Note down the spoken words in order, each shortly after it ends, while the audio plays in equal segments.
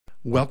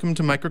Welcome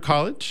to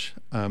Microcollege.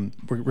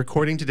 We're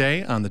recording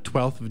today on the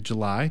 12th of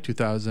July,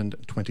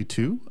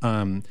 2022.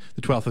 The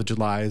 12th of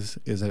July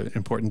is an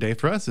important day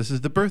for us. This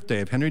is the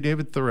birthday of Henry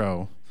David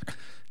Thoreau.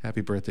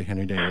 Happy birthday,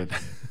 Henry David.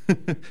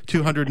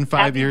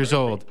 205 years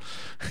old.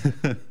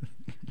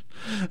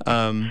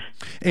 And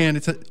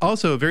it's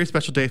also a very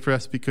special day for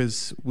us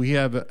because we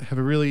have a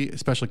really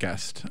special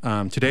guest.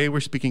 Today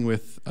we're speaking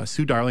with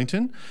Sue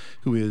Darlington,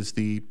 who is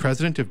the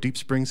president of Deep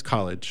Springs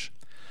College.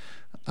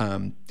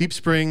 Deep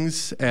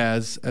Springs,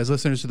 as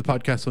listeners to the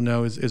podcast will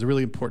know, is a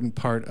really important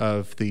part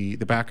of the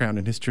background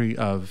and history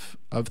of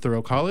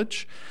Thoreau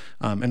College,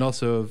 and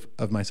also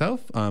of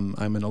myself. I'm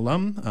an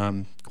alum,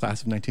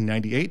 class of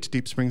 1998,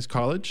 Deep Springs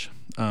College.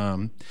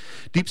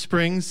 Deep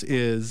Springs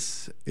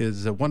is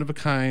a one of a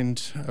kind,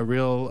 a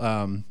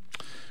real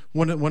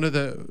one of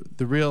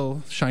the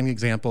real shining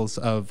examples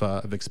of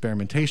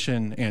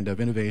experimentation and of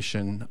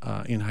innovation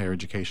in higher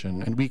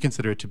education, and we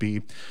consider it to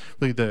be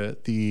really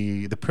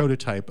the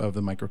prototype of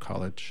the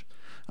microcollege.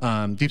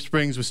 Deep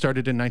Springs was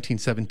started in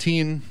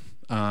 1917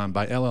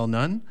 by L.L.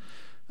 Nunn.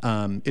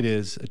 It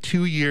is a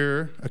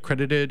 2-year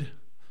accredited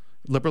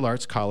liberal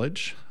arts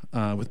college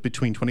with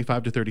between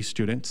 25 to 30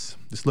 students.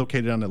 It's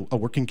located on a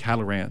working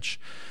cattle ranch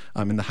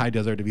in the high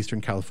desert of Eastern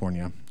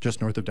California,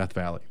 just north of Death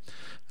Valley,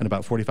 and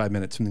about 45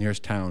 minutes from the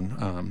nearest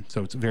town.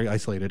 So it's very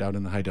isolated out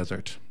in the high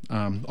desert.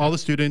 All the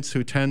students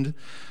who attend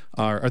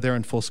are there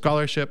on full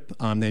scholarship.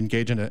 They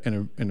engage in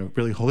a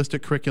really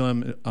holistic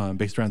curriculum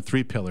based around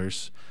 3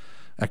 pillars: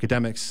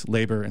 academics,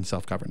 labor, and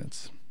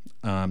self-governance.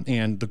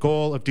 And the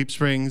goal of Deep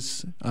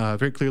Springs,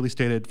 very clearly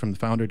stated from the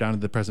founder down to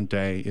the present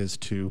day, is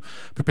to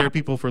prepare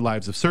people for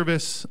lives of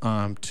service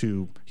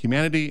to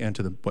humanity and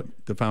to what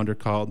the founder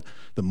called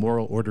the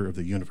moral order of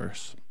the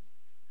universe.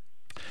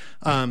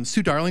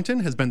 Sue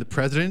Darlington has been the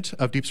president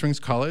of Deep Springs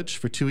College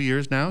for 2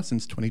 years now,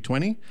 since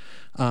 2020.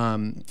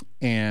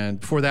 And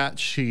before that,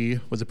 she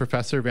was a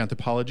professor of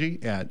anthropology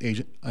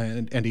and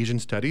Asian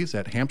Studies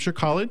at Hampshire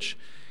College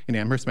in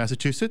Amherst,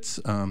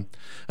 Massachusetts.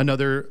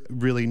 Another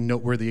really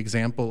noteworthy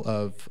example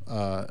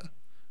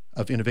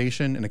of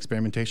innovation and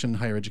experimentation in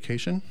higher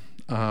education.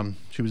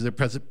 She was a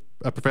professor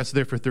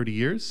there for 30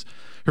 years.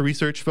 Her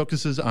research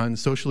focuses on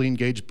socially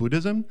engaged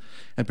Buddhism,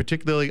 and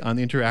particularly on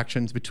the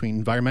interactions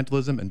between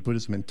environmentalism and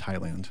Buddhism in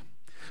Thailand.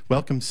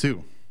 Welcome,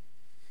 Sue.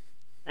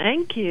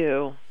 Thank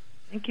you.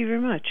 Thank you very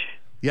much.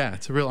 Yeah,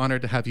 it's a real honor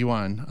to have you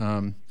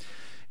on.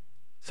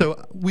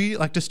 So we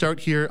like to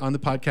start here on the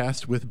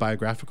podcast with a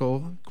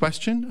biographical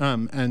question,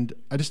 and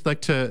I just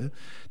like to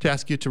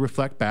ask you to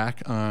reflect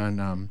back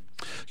on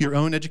your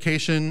own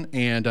education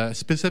and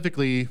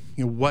specifically,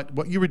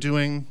 what you were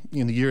doing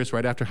in the years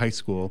right after high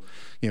school,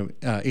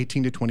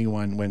 18 to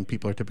 21, when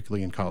people are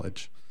typically in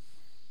college.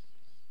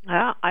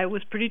 I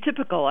was pretty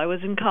typical. I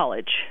was in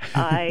college.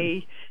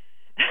 I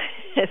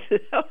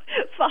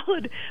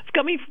followed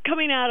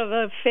coming out of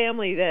a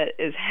family that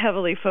is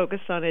heavily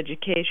focused on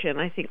education.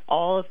 I think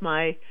all of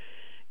my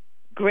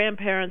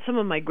grandparents, some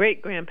of my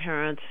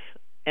great-grandparents,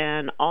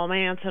 and all my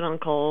aunts and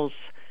uncles,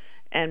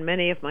 and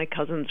many of my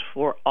cousins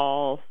were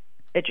all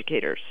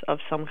educators of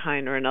some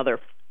kind or another.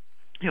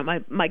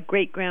 My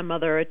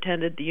great-grandmother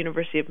attended the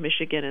University of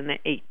Michigan in the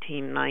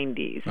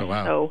 1890s. Oh,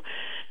 wow.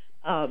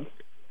 So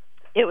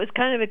it was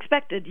kind of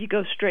expected. You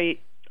go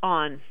straight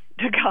on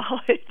to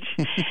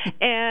college.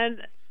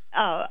 And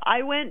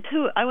I went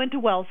to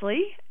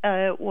Wellesley.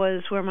 It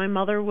was where my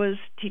mother was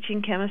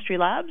teaching chemistry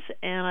labs,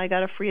 and I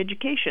got a free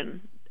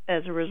education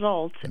as a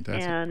result.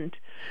 Fantastic. And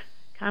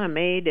kind of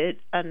made it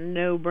a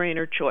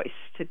no-brainer choice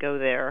to go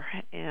there,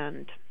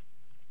 and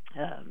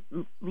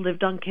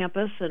lived on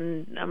campus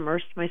and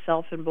immersed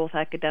myself in both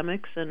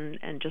academics and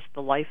just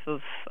the life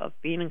of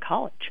being in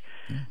college.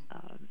 Yeah.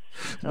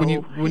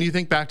 When you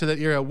think back to that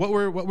era, what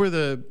were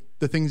the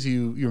things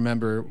you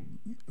remember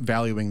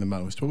valuing the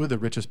most? What were the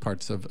richest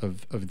parts of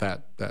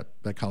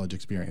that college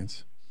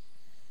experience?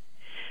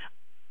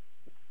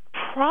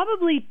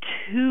 Probably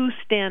 2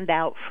 stand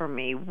out for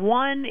me.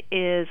 One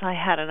is I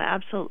had an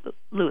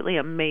absolutely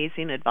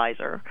amazing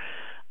advisor.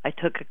 I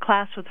took a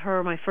class with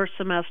her my first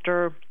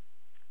semester,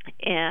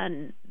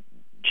 and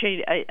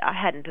I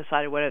hadn't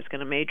decided what I was going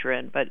to major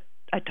in, but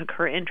I took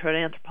her intro to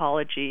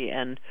anthropology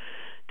and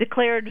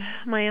declared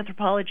my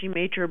anthropology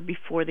major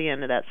before the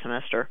end of that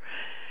semester.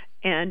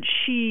 And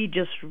she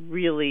just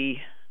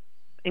really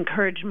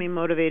encouraged me,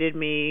 motivated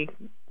me,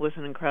 was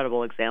an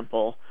incredible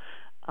example.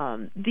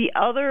 The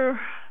other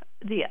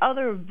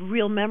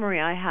real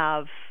memory I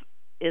have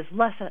is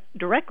less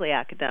directly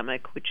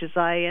academic, which is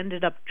I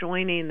ended up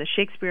joining the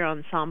Shakespeare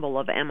Ensemble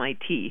of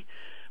MIT,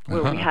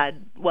 where we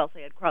had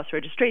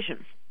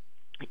cross-registration.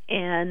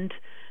 And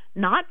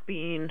not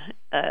being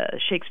a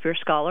Shakespeare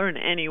scholar in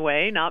any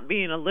way, not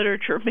being a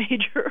literature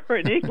major or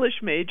an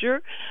English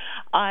major,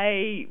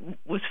 I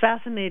was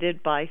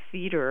fascinated by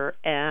theater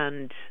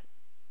and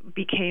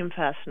became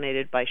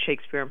fascinated by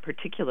Shakespeare in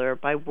particular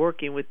by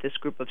working with this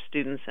group of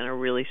students and a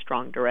really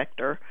strong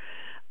director.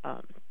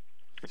 So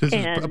this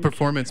is a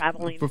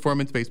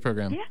performance-based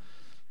program. Yeah,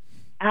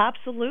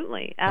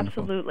 Absolutely,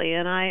 absolutely.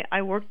 And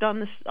I worked on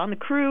the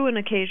crew, and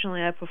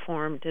occasionally I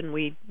performed, and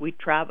we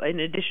travel. In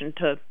addition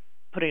to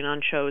putting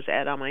on shows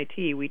at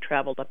MIT, we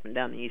traveled up and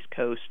down the East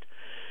Coast,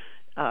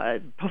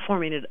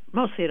 performing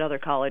mostly at other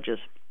colleges.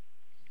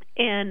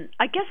 And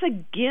I guess,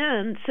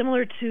 again,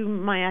 similar to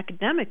my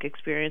academic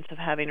experience of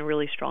having a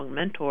really strong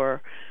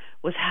mentor,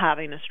 was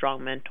having a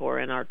strong mentor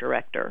in our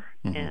director,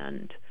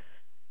 and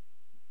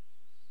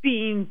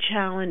being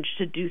challenged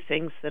to do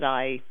things that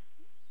I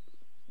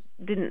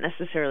didn't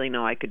necessarily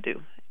know I could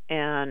do,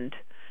 and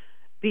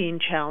being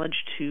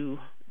challenged to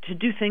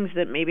do things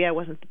that maybe I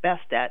wasn't the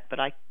best at, but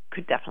I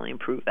could definitely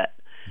improve at.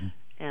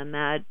 And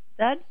that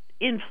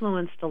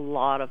influenced a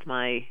lot of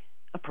my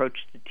approach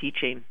to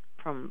teaching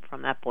from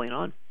that point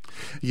on.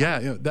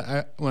 Yeah,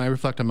 when I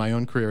reflect on my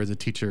own career as a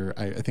teacher,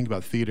 I think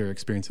about theater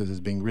experiences as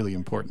being really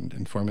important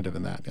and formative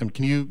in that. And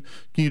can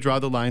you draw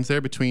the lines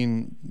there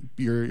between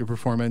your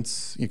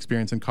performance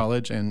experience in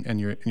college and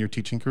your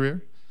teaching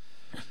career?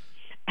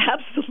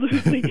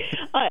 Absolutely.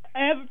 I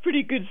have a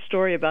pretty good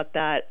story about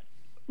that.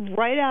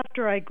 Right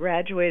after I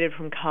graduated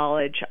from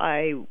college,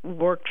 I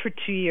worked for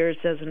 2 years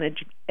as an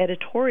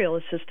editorial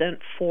assistant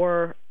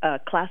for a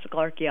classical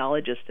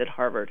archaeologist at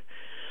Harvard.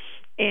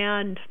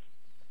 And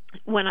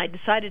when I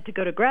decided to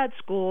go to grad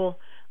school,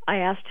 I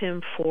asked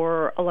him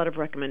for a letter of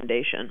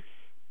recommendation,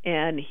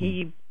 and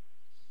he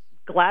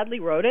gladly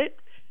wrote it.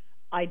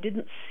 I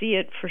didn't see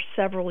it for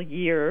several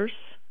years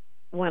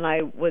when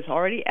I was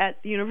already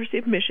at the University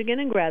of Michigan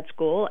in grad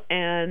school,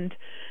 and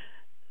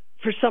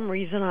for some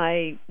reason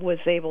I was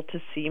able to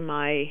see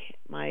my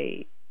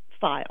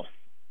file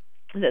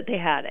that they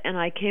had, and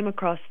I came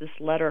across this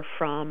letter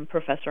from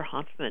Professor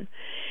Hanfman,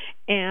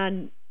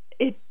 and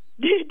it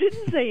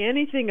didn't say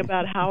anything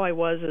about how I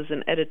was as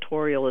an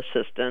editorial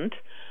assistant,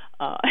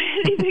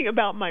 anything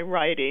about my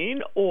writing,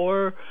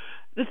 or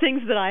the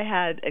things that I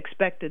had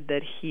expected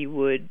that he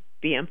would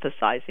be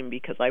emphasizing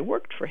because I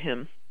worked for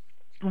him.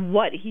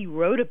 What he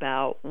wrote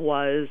about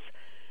was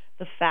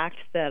the fact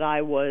that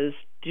I was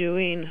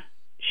doing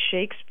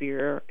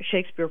Shakespeare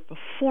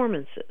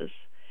performances,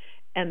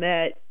 and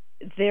that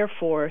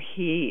therefore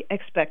he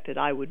expected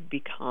I would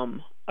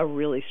become a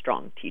really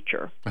strong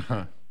teacher.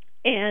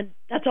 And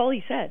that's all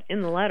he said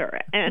in the letter,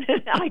 and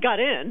I got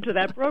into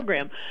that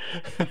program.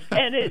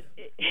 And it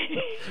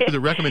was a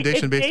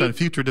recommendation based on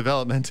future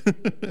development.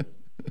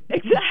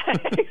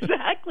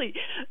 Exactly.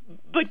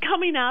 But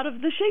coming out of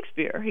the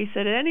Shakespeare, he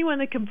said, anyone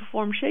that can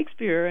perform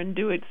Shakespeare and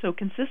do it so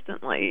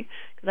consistently,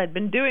 because I'd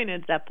been doing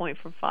it at that point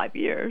for 5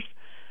 years,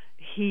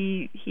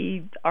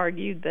 he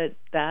argued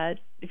that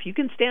if you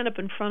can stand up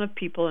in front of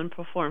people and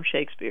perform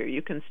Shakespeare,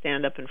 you can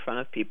stand up in front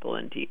of people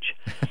and teach.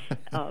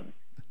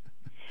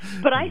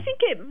 But I think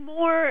it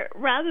more,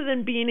 rather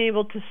than being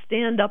able to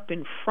stand up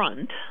in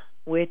front,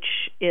 which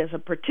is a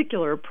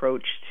particular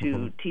approach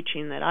to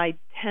teaching that I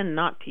tend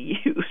not to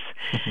use,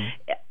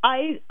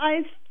 I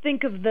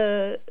think of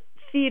the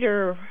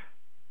theater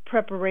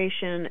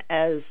preparation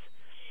as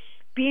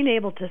being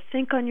able to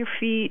think on your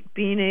feet,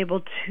 being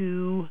able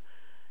to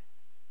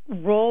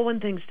roll when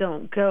things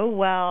don't go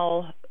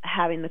well,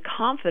 having the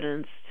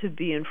confidence to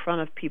be in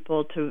front of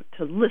people, to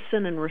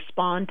listen and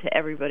respond to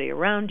everybody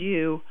around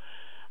you.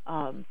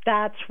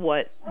 That's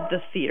what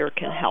the theater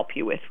can help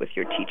you with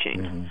your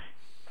teaching.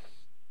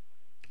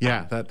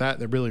 Yeah,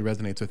 that really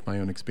resonates with my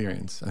own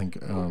experience. I think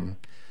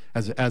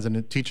as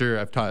a teacher,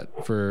 I've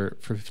taught for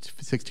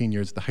 16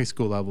 years at the high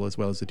school level, as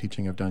well as the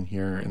teaching I've done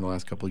here in the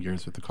last couple of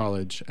years with the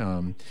college.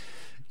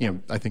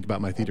 I think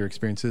about my theater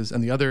experiences,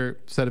 and the other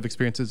set of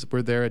experiences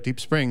were there at Deep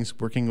Springs,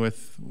 working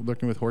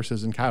with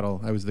horses and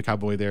cattle. I was the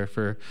cowboy there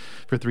for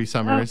 3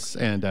 summers,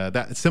 and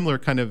that similar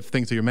kind of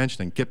things that you're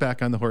mentioning. Get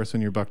back on the horse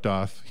when you're bucked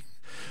off.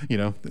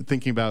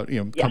 Thinking about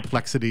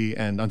complexity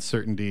and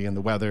uncertainty and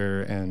the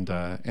weather, and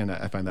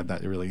I find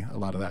that really a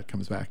lot of that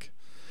comes back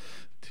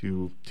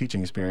to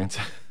teaching experience.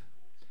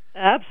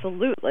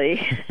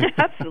 Absolutely,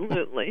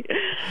 absolutely.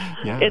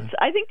 Yeah.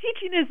 I think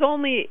teaching is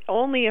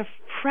only a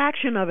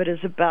fraction of it is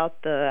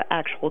about the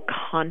actual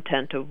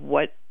content of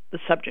what the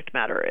subject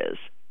matter is.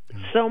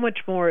 So much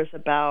more is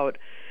about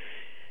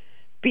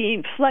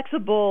being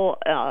flexible,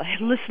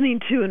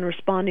 listening to and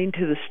responding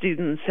to the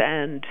students,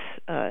 and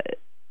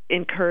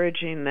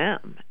encouraging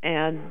them.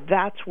 And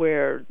that's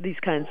where these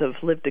kinds of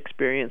lived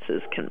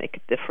experiences can make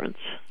a difference.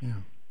 Yeah.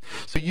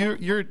 So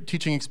your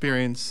teaching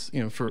experience,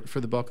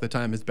 for the bulk of the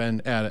time, has been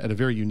at a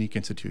very unique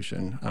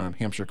institution,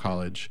 Hampshire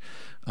College.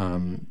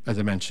 As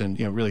I mentioned,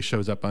 really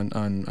shows up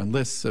on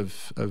lists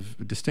of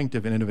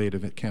distinctive and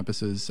innovative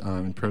campuses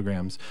and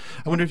programs.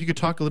 I wonder if you could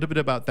talk a little bit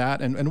about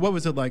that, and what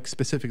was it like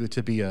specifically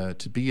to be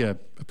a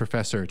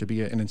professor, to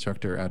be an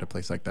instructor at a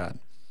place like that?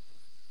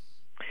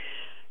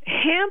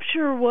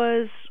 Hampshire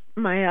was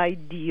my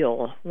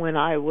ideal when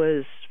I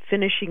was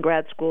finishing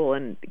grad school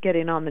and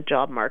getting on the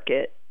job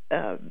market.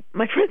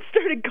 My friends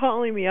started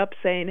calling me up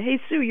saying, "Hey,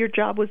 Sue, your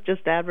job was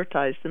just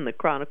advertised in the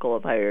Chronicle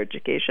of Higher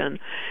Education."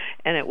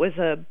 And it was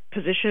a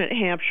position at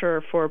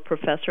Hampshire for a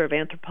professor of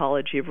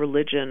anthropology of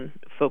religion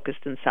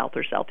focused in South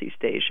or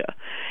Southeast Asia.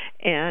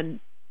 And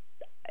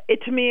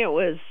to me, it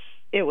was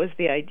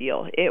the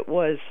ideal.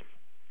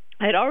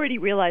 I'd already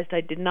realized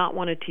I did not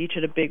want to teach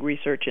at a big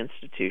research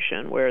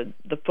institution where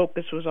the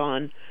focus was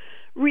on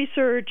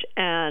research,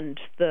 and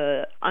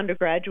the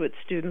undergraduate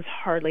students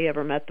hardly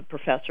ever met the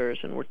professors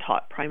and were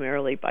taught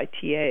primarily by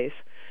TAs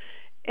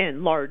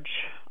and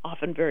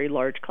often very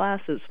large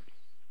classes.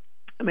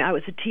 I mean, I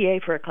was a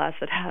TA for a class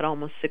that had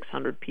almost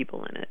 600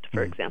 people in it,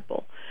 for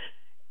example.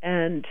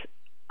 And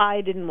I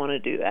didn't want to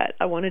do that.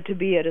 I wanted to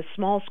be at a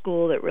small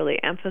school that really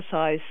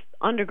emphasized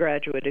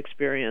undergraduate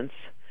experience.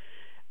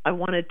 I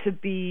wanted to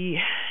be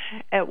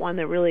at one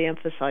that really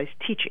emphasized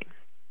teaching.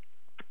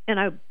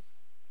 And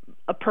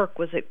a perk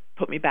was it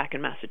put me back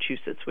in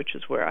Massachusetts, which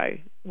is where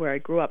I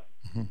grew up.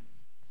 Mm-hmm.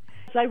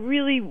 So I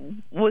really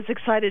was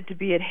excited to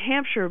be at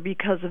Hampshire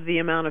because of the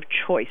amount of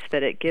choice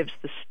that it gives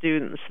the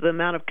students, the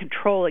amount of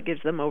control it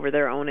gives them over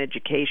their own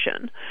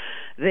education.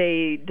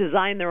 They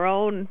design their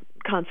own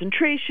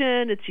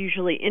concentration. It's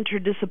usually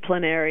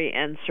interdisciplinary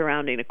and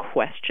surrounding a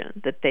question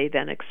that they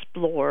then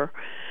explore.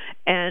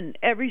 And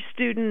every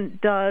student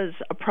does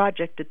a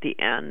project at the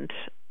end,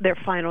 their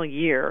final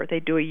year. They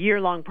do a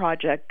year-long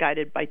project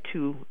guided by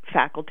 2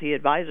 faculty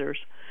advisors.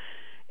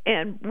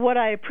 And what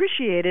I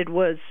appreciated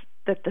was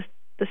that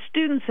the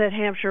students at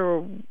Hampshire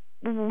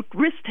were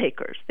risk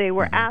takers. They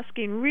were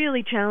asking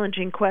really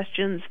challenging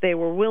questions. They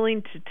were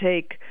willing to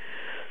take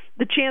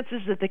the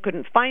chances that they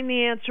couldn't find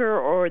the answer,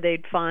 or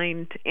they'd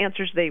find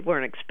answers they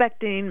weren't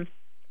expecting,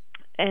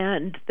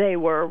 and they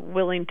were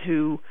willing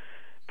to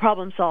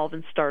problem solve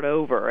and start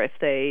over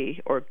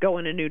or go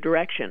in a new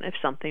direction if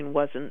something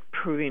wasn't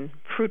proving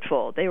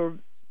fruitful. They were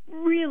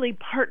really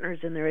partners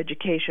in their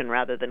education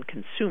rather than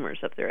consumers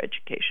of their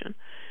education.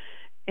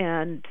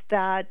 And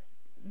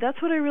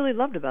that's what I really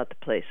loved about the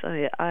place.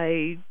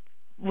 I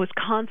was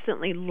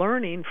constantly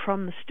learning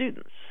from the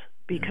students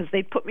because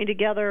they put me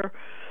together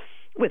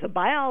with a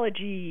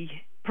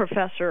biology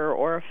professor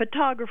or a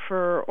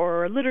photographer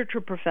or a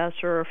literature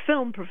professor or a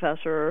film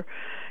professor,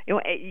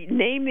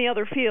 name the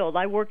other field.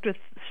 I worked with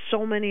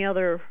so many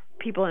other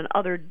people in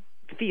other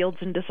fields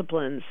and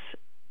disciplines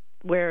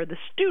where the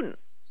students'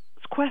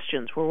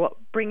 questions were what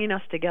bringing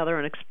us together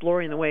and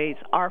exploring the ways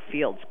our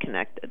fields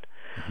connected.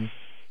 Mm-hmm.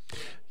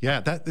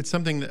 Yeah, it's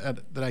something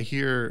that I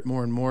hear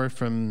more and more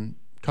from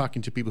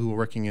talking to people who are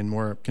working in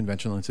more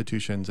conventional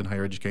institutions in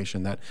higher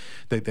education, that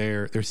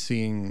they're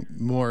seeing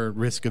more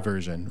risk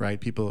aversion, right?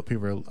 People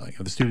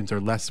are, the students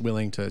are less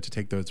willing to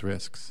take those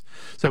risks.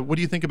 So what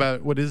do you think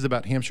about what is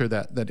about Hampshire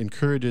that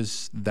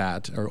encourages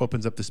that or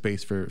opens up the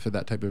space for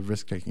that type of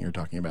risk taking you're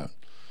talking about?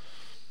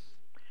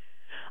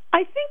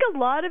 I think a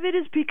lot of it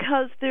is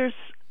because there's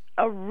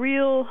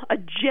a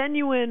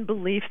genuine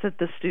belief that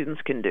the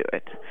students can do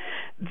it,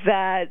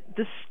 that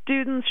the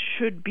students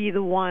should be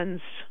the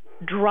ones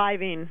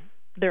driving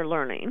their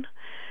learning,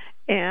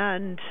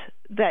 and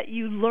that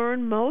you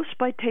learn most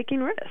by taking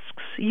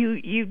risks.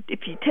 If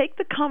you take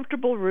the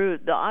comfortable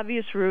route, the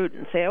obvious route,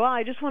 and say, well,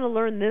 I just want to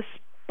learn this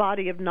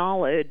body of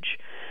knowledge,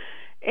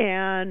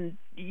 and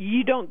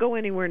you don't go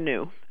anywhere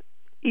new.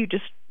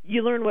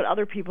 You learn what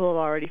other people have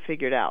already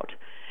figured out.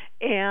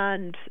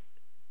 And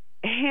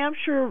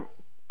Hampshire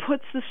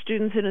puts the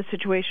students in a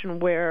situation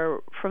where,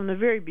 from the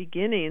very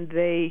beginning,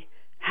 they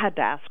had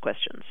to ask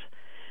questions.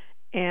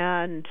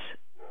 And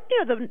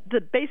the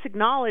basic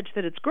knowledge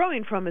that it's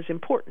growing from is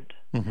important,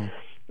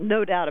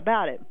 no doubt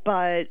about it.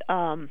 But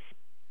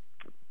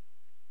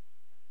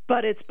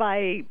it's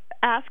by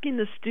asking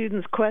the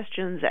students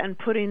questions and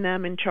putting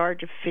them in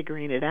charge of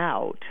figuring it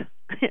out.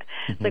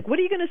 It's like, what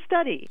are you going to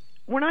study?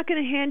 We're not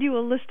going to hand you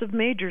a list of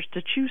majors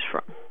to choose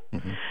from.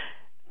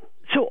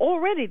 So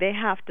already they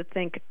have to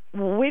think,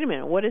 well, wait a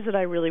minute, what is it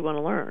I really want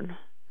to learn?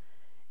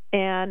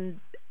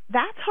 And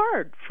that's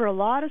hard for a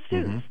lot of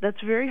students.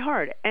 That's very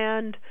hard.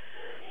 And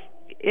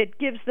it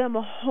gives them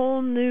a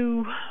whole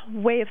new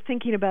way of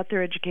thinking about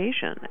their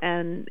education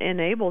and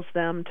enables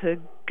them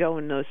to go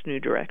in those new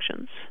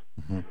directions.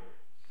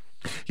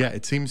 Yeah,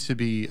 it seems to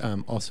be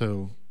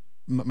also,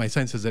 my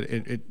sense is that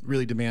it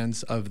really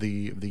demands of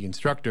the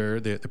instructor,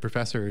 the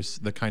professors,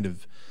 the kind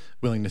of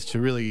willingness to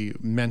really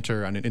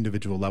mentor on an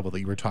individual level that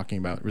you were talking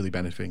about, really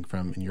benefiting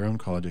from in your own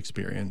college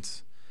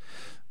experience.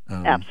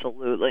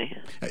 Absolutely.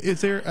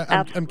 Is there?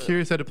 I'm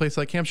curious, at a place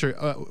like Hampshire,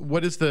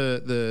 what is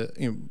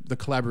the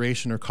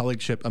collaboration or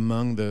colleagueship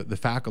among the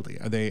faculty?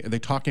 Are they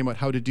talking about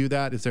how to do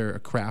that? Is there a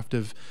craft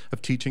of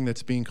teaching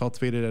that's being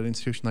cultivated at an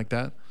institution like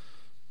that?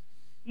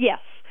 Yes.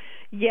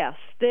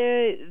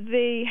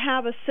 They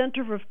have a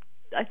center of,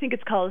 I think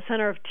it's called a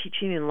Center of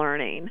Teaching and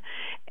Learning,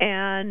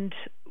 and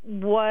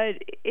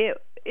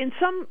in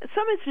some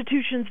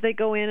institutions, they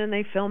go in and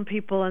they film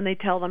people and they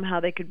tell them how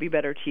they could be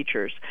better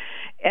teachers.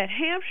 At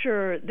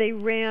Hampshire, they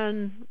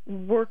ran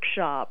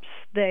workshops.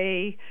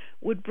 They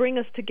would bring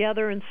us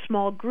together in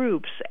small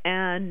groups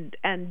and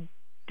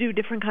do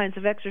different kinds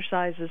of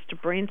exercises to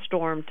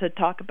brainstorm, to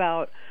talk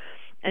about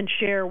and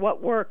share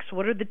what works,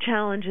 what are the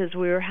challenges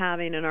we were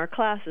having in our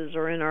classes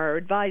or in our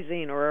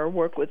advising or our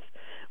work with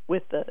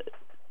the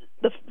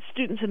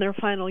students in their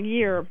final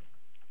year.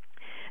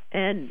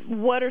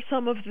 And what are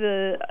some of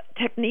the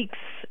techniques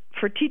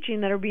for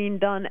teaching that are being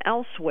done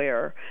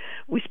elsewhere.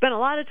 We spent a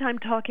lot of time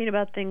talking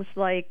about things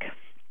like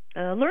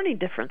learning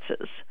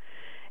differences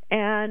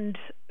and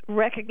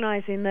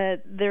recognizing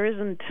that there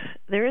isn't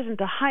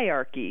a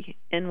hierarchy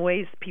in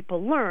ways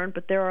people learn,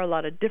 but there are a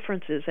lot of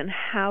differences. And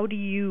how do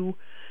you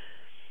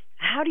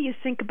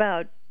think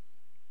about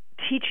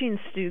teaching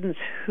students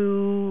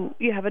who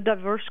you have a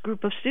diverse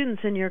group of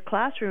students in your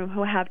classroom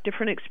who have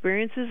different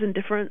experiences and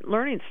different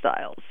learning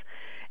styles,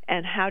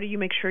 and how do you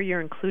make sure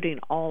you're including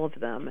all of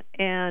them?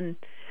 And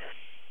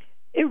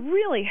it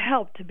really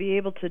helped to be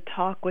able to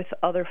talk with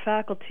other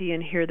faculty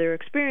and hear their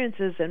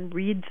experiences and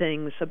read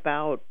things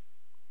about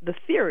the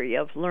theory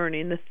of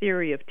learning, the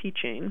theory of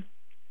teaching,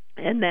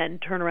 and then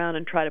turn around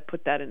and try to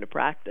put that into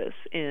practice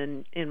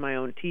in my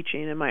own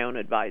teaching and my own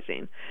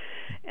advising.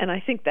 And I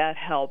think that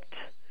helped,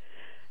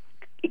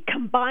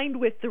 combined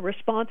with the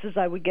responses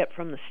I would get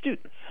from the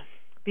students,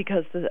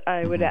 because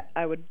I would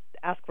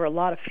ask for a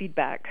lot of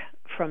feedback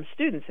from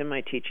students in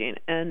my teaching,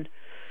 and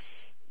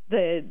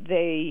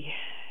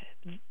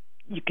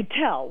you could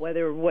tell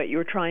whether what you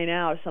were trying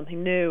out is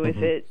something new. Is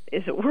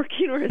it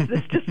working, or is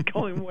this just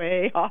going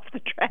way off the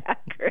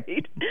track,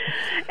 right?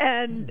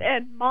 And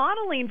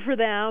modeling for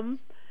them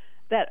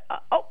that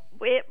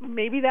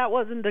maybe that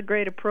wasn't a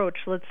great approach.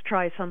 Let's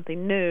try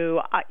something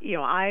new. I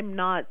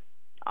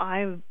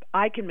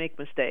can make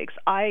mistakes.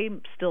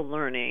 I'm still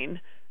learning,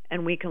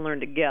 and we can learn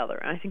together.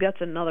 And I think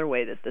that's another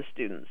way that the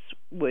students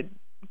would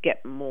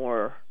get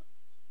more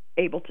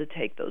able to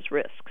take those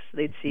risks.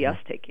 They'd see us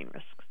taking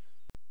risks.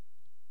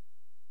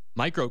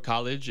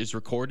 Microcollege is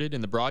recorded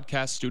in the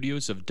broadcast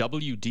studios of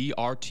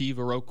WDRT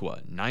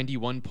Viroqua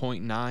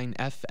 91.9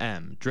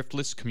 FM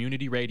Driftless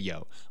Community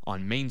Radio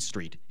on Main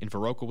Street in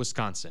Viroqua,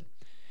 Wisconsin.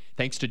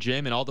 Thanks to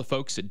Jim and all the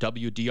folks at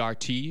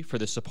WDRT for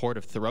the support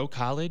of Thoreau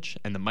College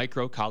and the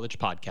Microcollege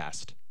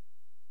podcast.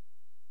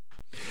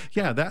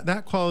 Yeah,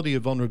 that quality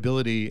of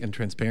vulnerability and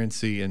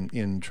transparency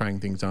in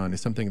trying things on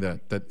is something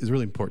that is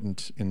really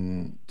important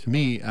to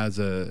me as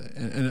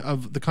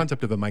of the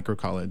concept of a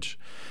microcollege,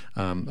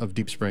 of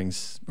Deep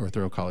Springs or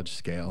Thoreau College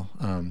scale.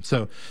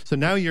 So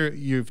now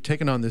you've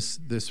taken on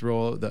this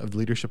role of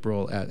leadership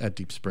role at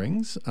Deep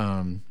Springs.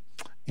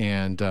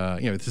 And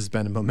this has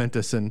been a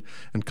momentous and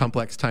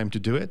complex time to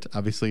do it.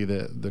 Obviously,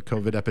 the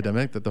COVID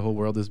epidemic that the whole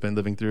world has been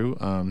living through.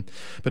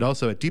 But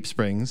also at Deep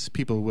Springs,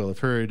 people will have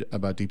heard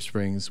about Deep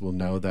Springs, will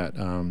know that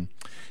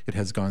it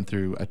has gone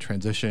through a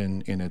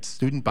transition in its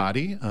student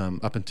body.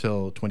 Up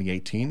until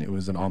 2018, it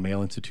was an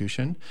all-male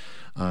institution.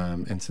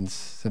 And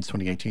since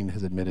 2018,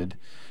 has admitted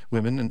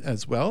women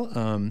as well.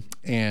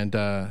 And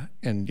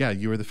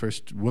you were the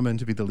first woman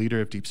to be the leader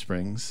of Deep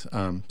Springs.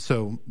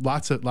 So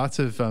lots of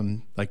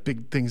like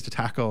big things to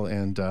tackle,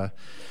 and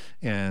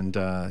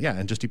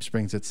just Deep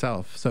Springs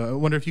itself. So I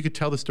wonder if you could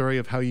tell the story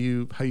of how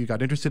you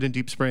got interested in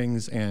Deep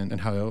Springs and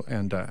how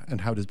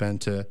it has been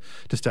to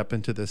step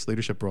into this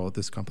leadership role at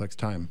this complex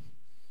time.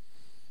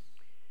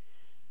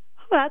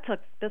 Well,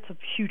 that's a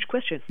huge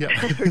question. Yeah.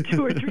 Or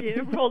two or three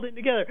rolled in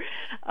together.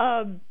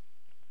 I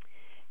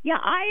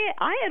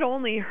had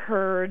only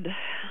heard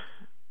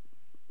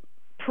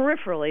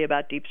peripherally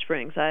about Deep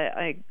Springs.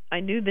 I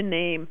knew the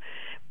name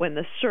when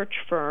the search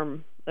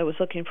firm that was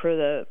looking for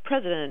the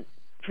president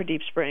for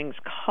Deep Springs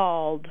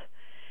called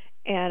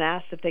and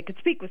asked if they could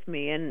speak with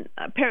me. And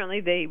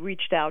apparently they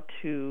reached out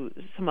to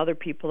some other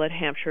people at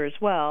Hampshire as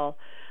well.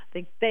 I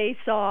think they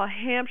saw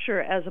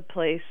Hampshire as a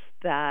place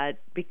that,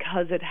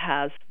 because it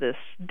has this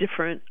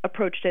different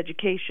approach to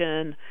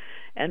education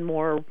and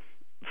more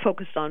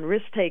focused on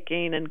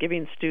risk-taking and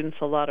giving students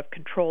a lot of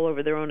control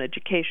over their own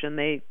education,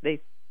 I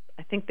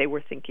think they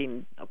were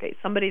thinking, okay,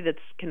 somebody that's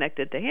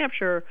connected to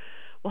Hampshire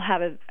will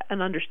have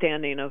an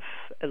understanding of,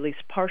 at least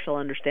partial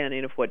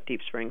understanding of what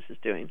Deep Springs is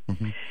doing.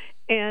 Mm-hmm.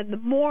 And the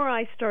more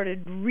I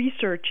started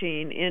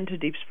researching into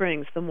Deep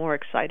Springs, the more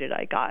excited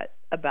I got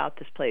about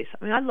this place.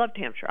 I mean, I loved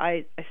Hampshire.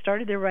 I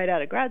started there right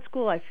out of grad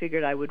school. I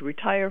figured I would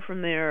retire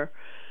from there.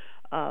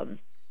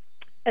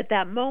 At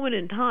that moment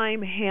in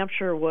time,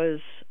 Hampshire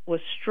was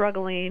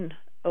struggling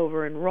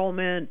over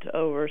enrollment,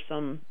 over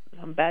some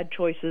bad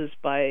choices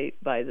by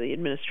the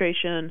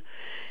administration,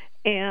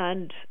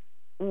 and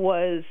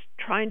was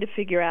trying to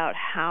figure out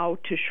how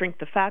to shrink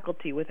the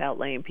faculty without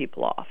laying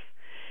people off.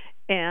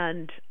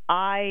 And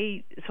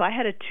I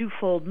had a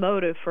twofold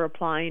motive for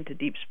applying to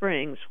Deep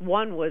Springs.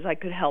 One was I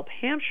could help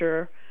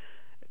Hampshire,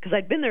 because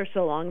I'd been there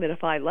so long that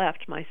if I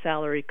left, my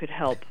salary could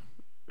help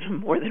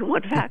more than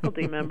one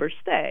faculty member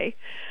stay.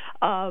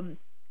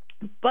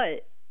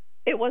 But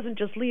it wasn't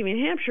just leaving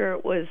Hampshire.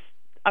 It was,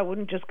 I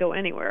wouldn't just go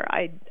anywhere.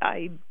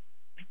 I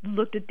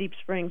looked at Deep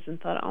Springs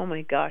and thought, oh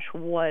my gosh,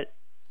 what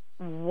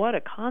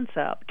a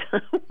concept.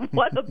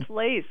 What a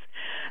place.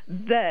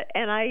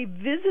 And I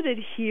visited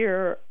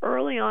here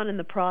early on in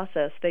the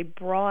process. They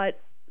brought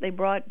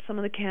some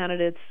of the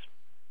candidates,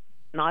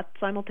 not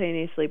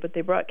simultaneously, but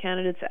they brought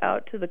candidates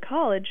out to the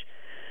college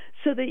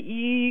so that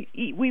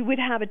we would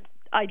have an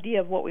idea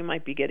of what we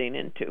might be getting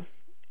into.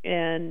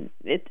 And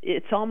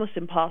it's almost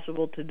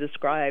impossible to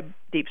describe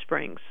Deep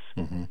Springs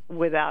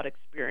without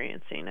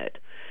experiencing it.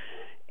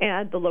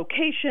 and the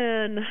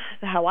location,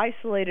 how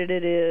isolated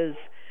it is,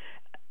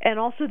 and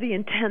also the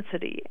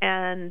intensity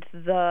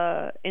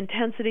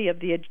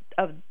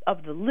of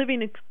the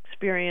living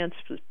experience.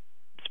 It's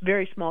a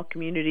very small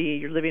community.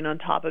 You're living on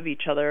top of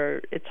each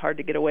other. It's hard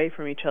to get away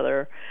from each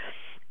other.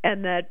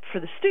 And that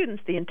for the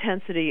students, the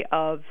intensity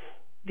of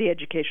the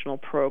educational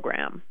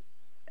program,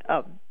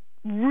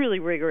 really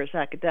rigorous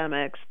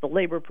academics, the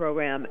labor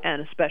program,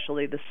 and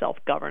especially the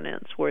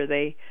self-governance, where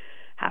they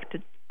have to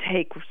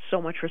take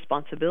so much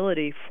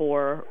responsibility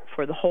for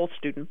the whole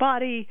student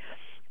body,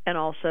 and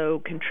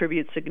also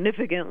contribute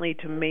significantly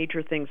to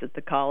major things at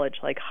the college,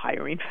 like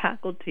hiring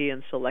faculty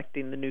and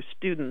selecting the new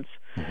students.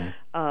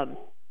 Mm-hmm.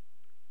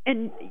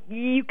 And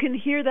you can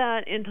hear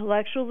that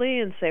intellectually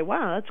and say,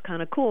 wow, that's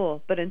kind of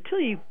cool. But until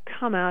you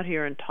come out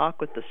here and talk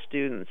with the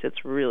students,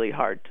 it's really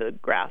hard to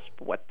grasp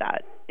what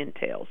that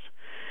entails.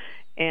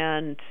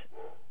 And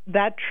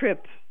that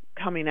trip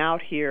coming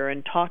out here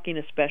and talking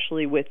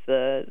especially with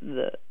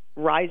the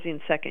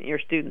rising second-year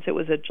students, it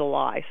was in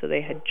July, so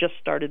they had just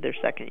started their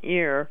second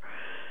year,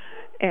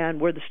 and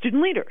were the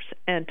student leaders,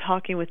 and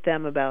talking with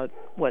them about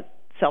what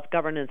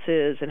self-governance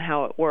is and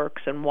how it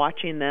works, and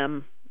watching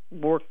them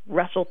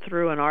wrestle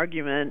through an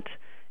argument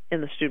in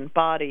the student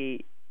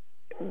body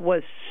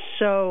was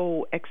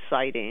so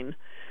exciting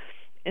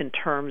in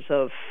terms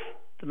of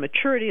the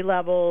maturity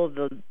level,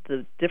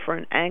 the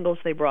different angles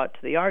they brought to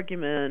the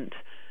argument,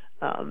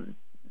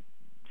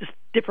 just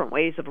different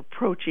ways of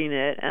approaching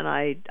it. And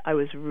I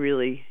was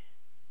really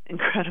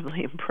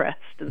incredibly impressed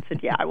and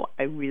said, yeah,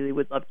 I really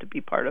would love to be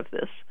part of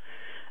this.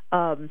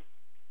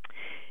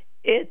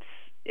 It's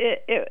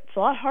a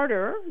lot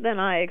harder than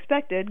I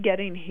expected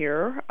getting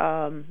here.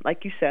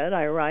 Like you said,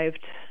 I arrived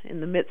in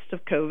the midst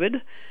of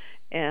COVID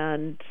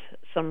and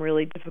some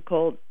really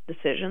difficult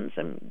decisions,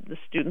 and the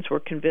students were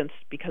convinced,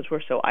 because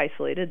we're so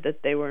isolated,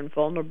 that they were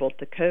invulnerable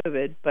to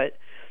COVID, but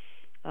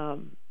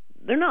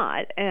they're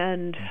not,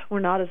 and we're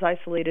not as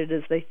isolated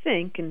as they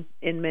think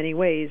in many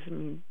ways. I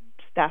mean,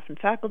 staff and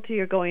faculty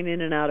are going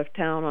in and out of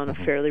town on a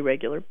fairly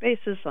regular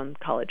basis on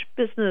college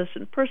business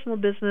and personal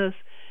business,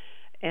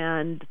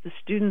 and the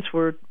students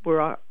were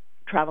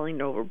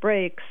traveling over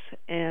breaks,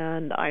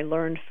 and I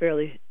learned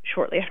fairly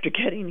shortly after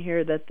getting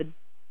here that the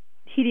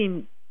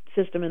heating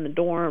system in the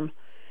dorm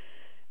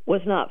was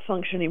not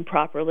functioning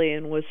properly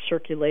and was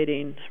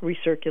recirculating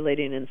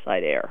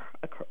inside air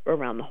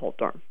around the whole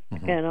dorm.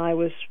 Mm-hmm. And I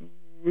was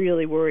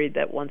really worried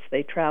that once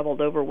they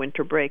traveled over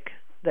winter break,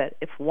 that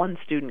if one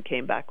student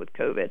came back with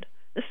COVID,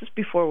 this is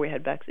before we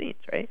had vaccines,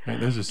 right? Right,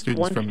 those are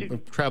students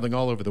traveling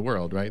all over the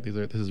world, right? This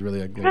is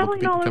really a global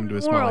people come to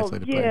a small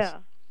isolated place.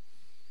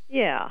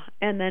 Yeah,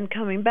 and then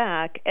coming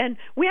back. And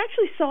we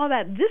actually saw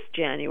that this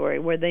January,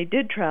 where they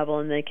did travel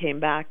and they came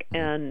back,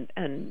 and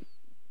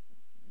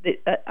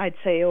I'd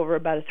say over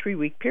about a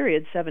 3-week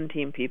period,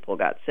 17 people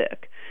got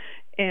sick.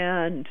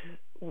 And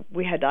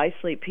we had to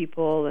isolate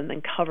people and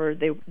then cover.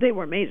 They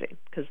were amazing,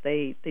 because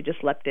they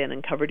just leapt in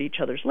and covered each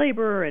other's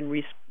labor and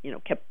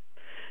kept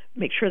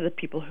make sure that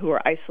people who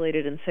are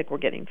isolated and sick were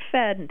getting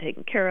fed and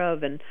taken care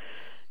of, and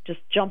just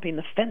jumping.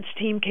 The fence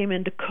team came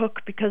in to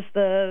cook because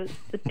the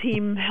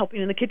team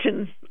helping in the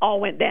kitchen all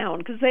went down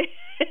because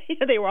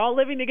they were all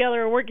living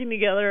together and working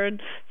together,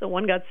 and so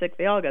one got sick,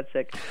 they all got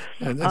sick.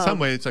 And in some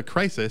ways, a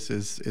crisis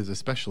is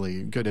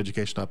especially good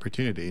educational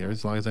opportunity, or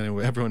as long as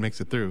everyone makes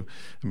it through.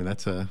 I mean,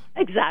 that's a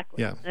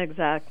exactly.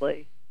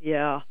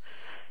 Yeah.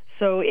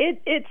 So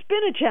it's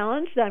been a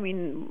challenge. I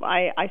mean,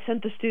 I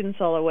sent the students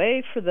all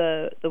away for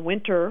the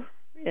winter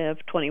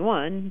of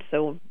 21,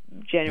 so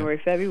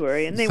January,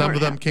 February, and some of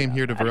them came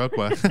here to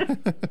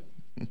Viroqua.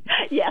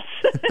 Yes,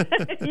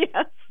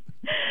 yes,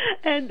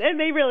 and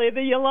they really,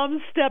 the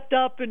alums stepped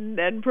up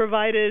and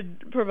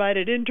provided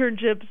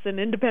internships and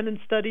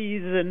independent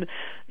studies, and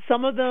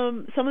some of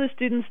the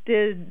students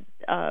did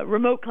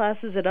remote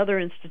classes at other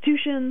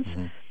institutions.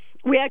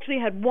 Mm-hmm. We actually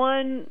had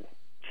one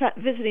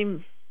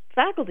visiting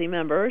faculty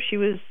member. She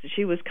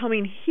was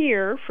coming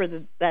here for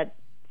that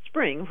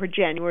spring, for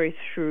January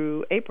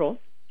through April,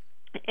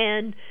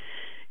 and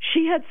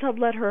she had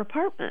sublet her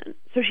apartment,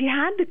 so she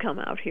had to come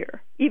out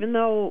here, even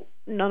though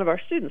none of our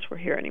students were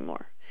here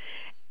anymore.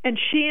 And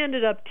she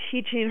ended up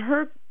teaching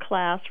her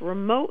class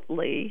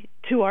remotely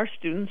to our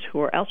students who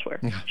are elsewhere.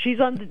 She's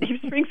on the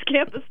Deep Springs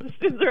campus, the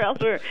students are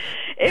elsewhere.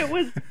 It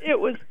was,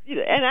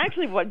 and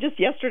actually, just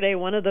yesterday,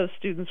 one of those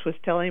students was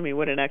telling me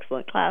what an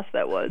excellent class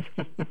that was.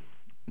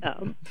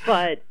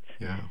 But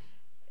yeah.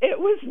 It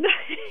was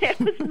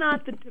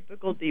not the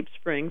typical Deep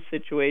Springs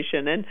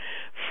situation, and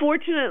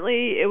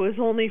fortunately, it was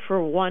only for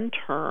one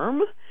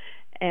term.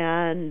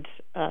 And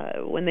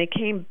when they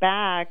came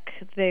back,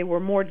 they were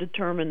more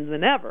determined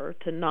than ever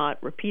to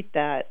not repeat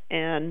that,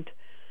 and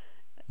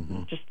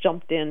just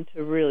jumped in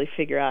to really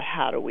figure out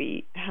how do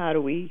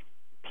we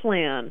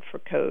plan for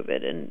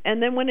COVID.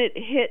 And then when it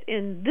hit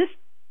in this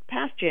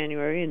past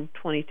January in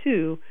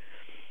 22.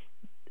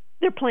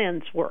 Their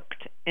plans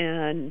worked,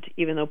 and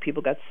even though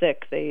people got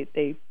sick, they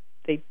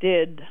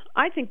did.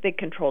 I think they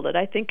controlled it.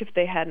 I think if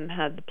they hadn't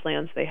had the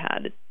plans they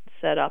had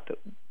set up,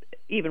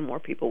 even more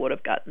people would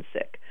have gotten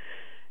sick.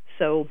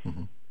 So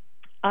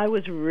I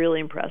was really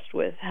impressed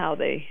with how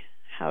they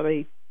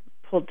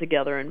pulled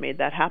together and made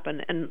that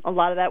happen. And a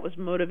lot of that was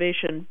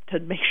motivation to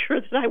make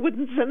sure that I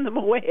wouldn't send them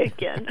away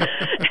again.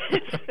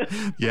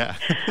 Yeah.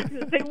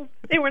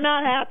 They were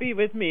not happy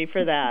with me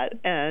for that,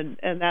 and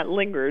that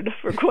lingered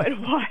for quite a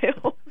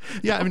while.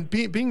 Yeah, I mean,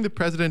 being the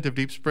president of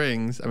Deep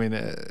Springs, I mean,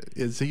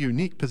 is a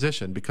unique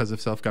position because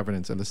of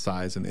self-governance and the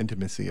size and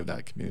intimacy of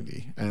that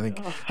community. And I think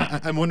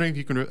I'm wondering if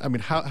you can. I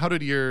mean, how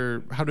did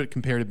it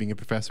compare to being a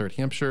professor at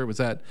Hampshire? Was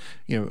that,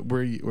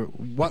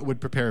 what would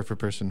prepare a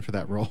person for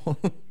that role?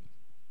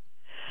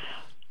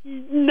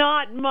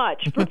 Not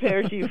much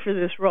prepares you for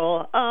this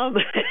role. It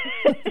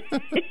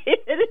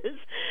is.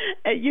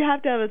 You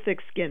have to have a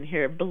thick skin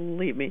here,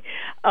 believe me.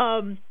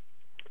 I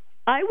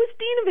was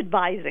dean of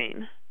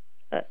advising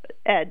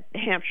at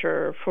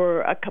Hampshire for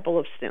a couple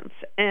of stints,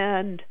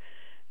 and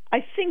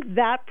I think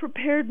that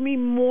prepared me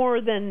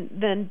more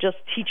than just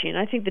teaching.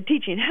 I think the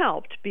teaching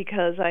helped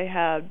because I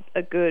had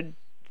a good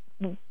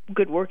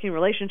working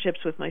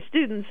relationships with my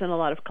students and a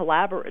lot of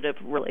collaborative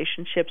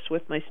relationships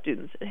with my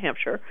students at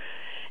Hampshire.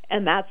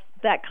 And that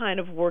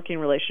kind of working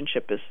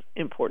relationship is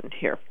important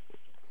here.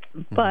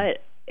 Mm-hmm.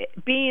 But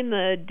being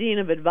the dean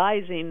of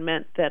advising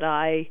meant that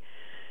I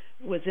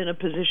was in a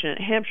position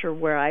at Hampshire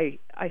where I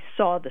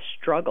saw the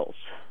struggles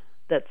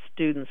that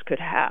students could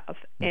have,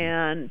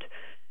 mm-hmm.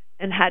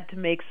 and had to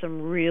make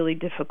some really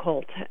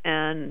difficult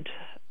and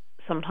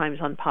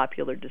sometimes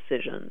unpopular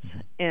decisions. Mm-hmm.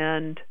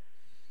 And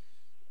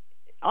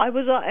I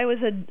was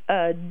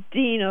a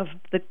dean of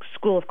the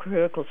School of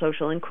Critical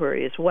Social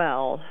Inquiry as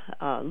well,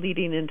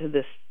 leading into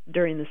this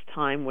during this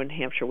time when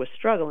Hampshire was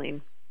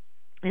struggling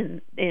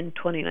in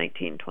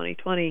 2019,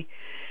 2020,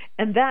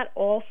 and that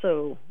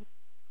also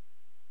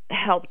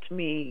helped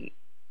me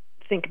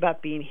think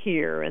about being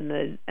here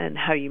and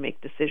how you make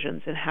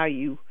decisions and how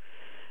you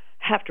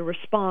have to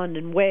respond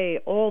and weigh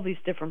all these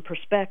different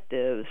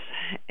perspectives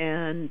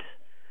and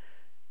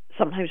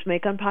sometimes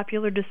make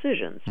unpopular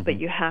decisions, mm-hmm. but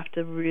you have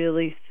to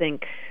really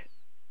think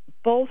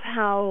both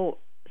how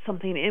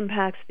something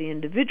impacts the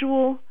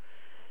individual,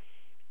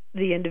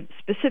 the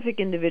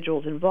specific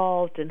individuals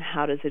involved, and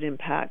how does it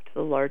impact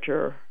the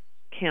larger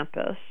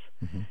campus,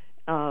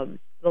 mm-hmm.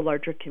 The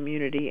larger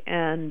community.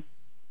 And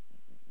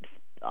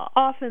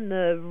often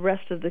the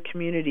rest of the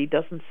community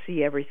doesn't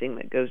see everything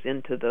that goes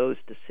into those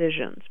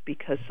decisions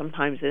because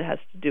sometimes it has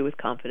to do with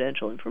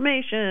confidential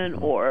information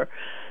mm-hmm. or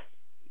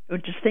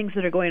just things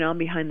that are going on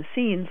behind the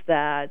scenes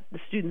that the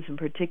students in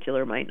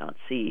particular might not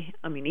see.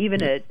 I mean,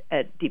 even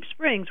at Deep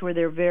Springs, where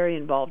they're very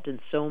involved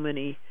in so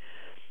many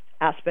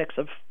aspects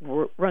of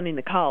running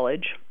the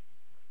college,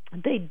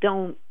 they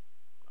don't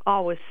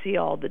always see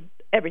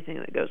everything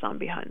that goes on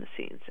behind the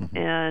scenes. Mm-hmm.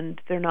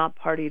 And they're not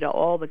party to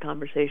all the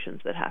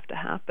conversations that have to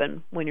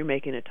happen when you're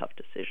making a tough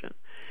decision.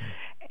 Mm-hmm.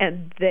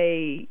 And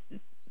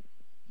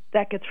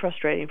that gets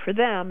frustrating for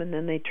them, and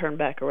then they turn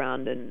back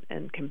around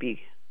and can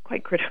be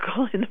quite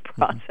critical in the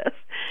process.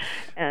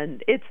 Mm-hmm.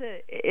 And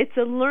it's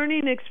a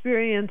learning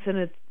experience,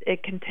 and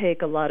it can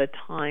take a lot of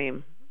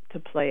time to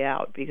play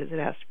out because it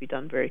has to be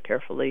done very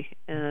carefully,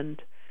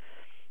 and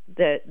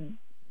that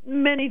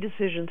many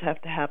decisions have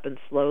to happen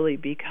slowly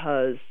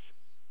because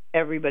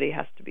everybody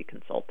has to be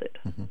consulted,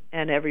 mm-hmm.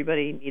 and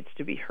everybody needs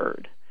to be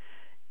heard.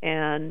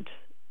 And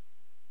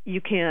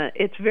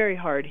it's very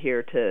hard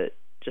here to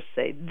just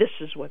say, this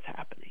is what's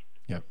happening.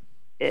 Yep.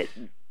 It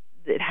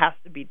has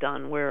to be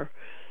done where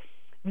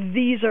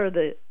these are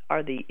the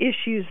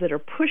issues that are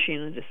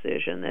pushing a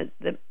decision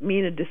that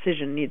mean a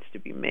decision needs to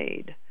be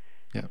made.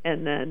 Yep.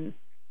 And then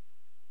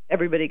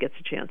everybody gets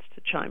a chance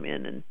to chime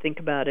in and think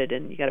about it,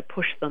 and you got to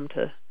push them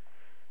to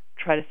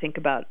try to think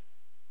about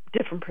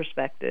different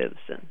perspectives.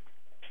 And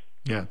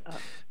yeah,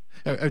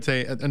 I would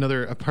say a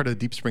part of the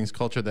Deep Springs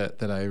culture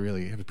that I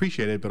really have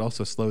appreciated, but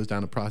also slows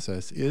down the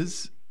process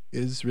is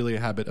really a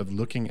habit of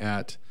looking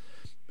at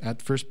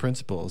first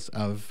principles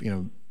of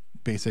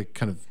basic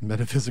kind of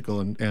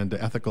metaphysical and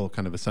ethical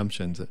kind of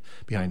assumptions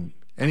behind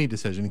any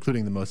decision,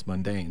 including the most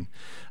mundane.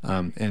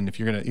 And if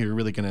you're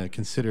really gonna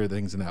consider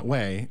things in that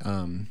way.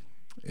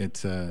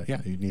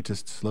 You need to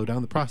slow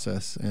down the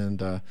process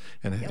and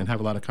have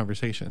a lot of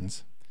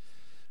conversations.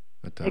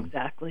 But,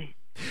 Exactly.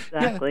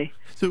 Yeah.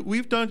 So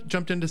we've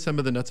jumped into some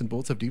of the nuts and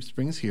bolts of Deep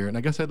Springs here, and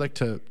I guess I'd like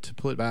to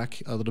pull it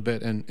back a little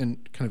bit and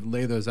kind of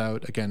lay those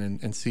out again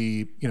and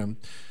see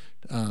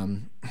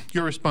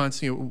your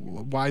response.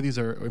 Why these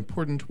are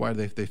important, why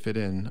they fit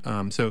in.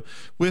 So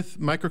with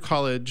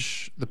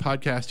Microcollege, the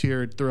podcast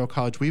here at Thoreau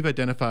College, we've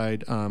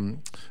identified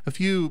a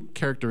few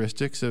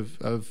characteristics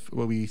of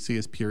what we see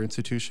as peer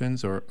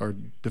institutions or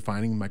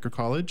defining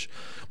Microcollege.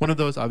 One of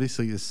those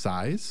obviously is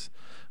size.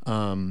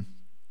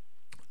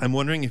 I'm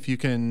wondering if you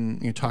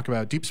can talk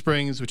about Deep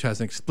Springs, which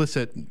has an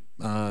explicit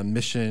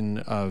mission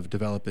of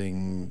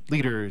developing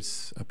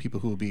leaders, people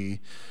who will be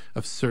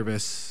of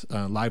service,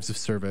 lives of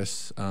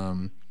service.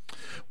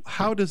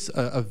 How does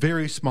a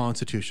very small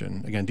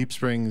institution, again, Deep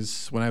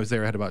Springs, when I was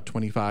there, I had about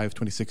 25,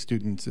 26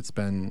 students. It's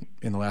been,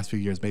 in the last few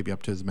years, maybe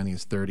up to as many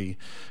as 30,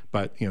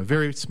 but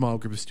very small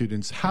group of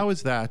students. How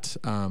does that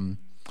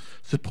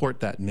support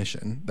that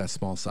mission, that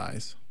small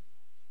size?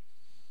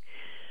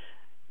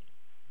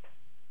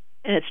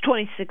 And it's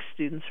 26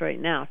 students right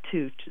now,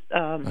 too.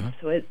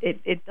 So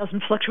it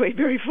doesn't fluctuate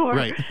very far.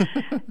 Right.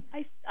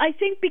 I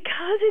think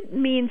because it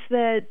means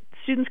that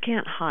students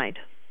can't hide.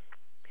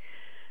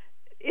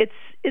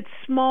 It's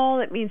small.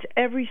 It means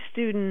every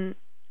student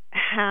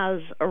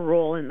has a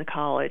role in the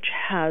college,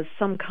 has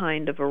some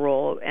kind of a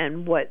role,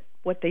 and what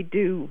they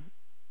do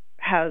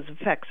has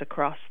effects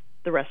across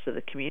the rest of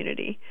the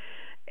community.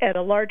 At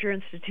a larger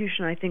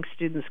institution, I think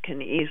students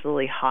can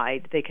easily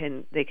hide. They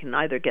can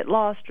either get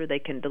lost or they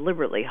can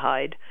deliberately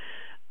hide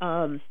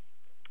and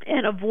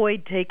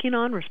avoid taking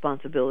on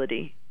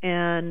responsibility.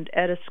 And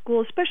at a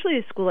school, especially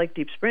a school like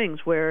Deep Springs,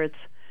 where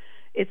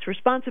it's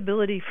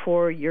responsibility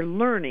for your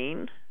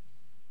learning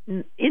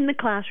in the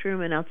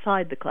classroom and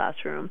outside the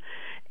classroom.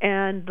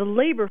 And the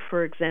labor,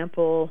 for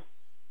example,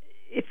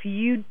 if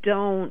you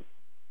don't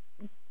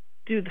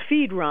do the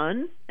feed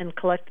run and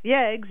collect the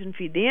eggs and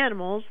feed the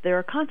animals, there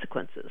are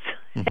consequences.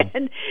 Mm-hmm.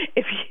 And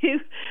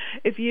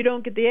if you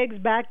don't get the eggs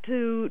back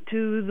to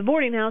the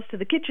boarding house, to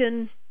the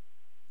kitchen,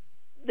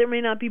 there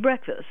may not be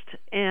breakfast,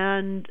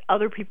 and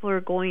other people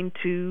are going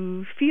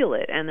to feel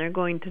it, and they're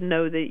going to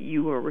know that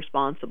you are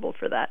responsible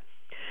for that.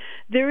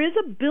 There's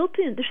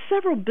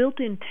several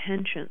built-in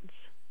tensions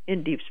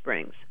in Deep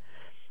Springs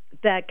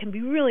that can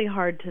be really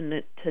hard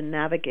to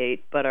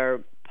navigate, but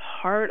are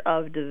part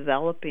of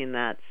developing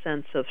that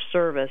sense of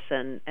service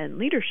and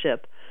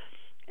leadership.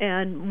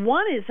 And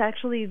one is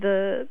actually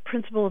the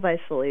principle of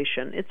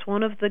isolation. It's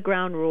one of the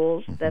ground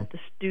rules that the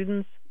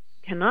students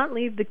cannot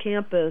leave the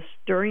campus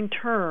during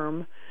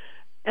term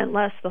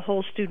unless the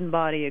whole student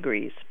body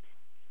agrees,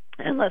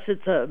 unless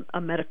it's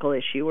a medical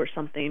issue or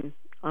something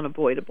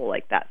unavoidable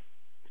like that.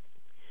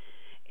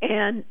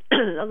 And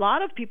a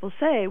lot of people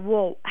say,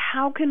 well,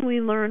 how can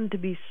we learn to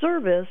be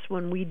service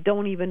when we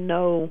don't even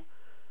know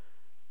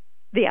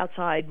the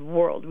outside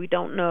world? We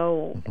don't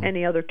know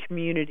any other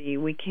community.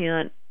 We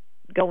can't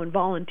go and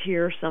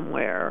volunteer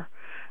somewhere.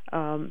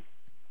 How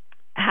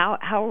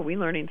are we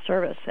learning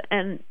service?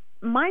 And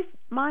my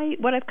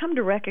what I've come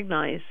to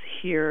recognize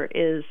here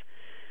is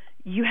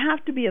you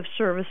have to be of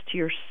service to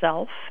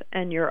yourself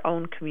and your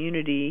own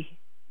community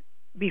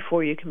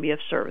before you can be of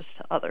service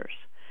to others.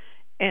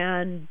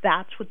 And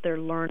that's what they're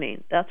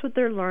learning. That's what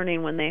they're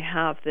learning when they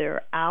have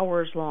their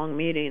hours-long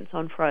meetings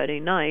on Friday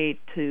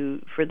night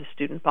for the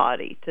student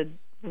body to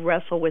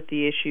wrestle with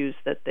the issues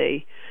that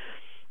they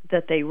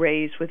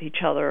raise with each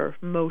other,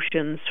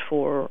 motions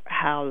for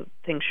how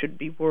things should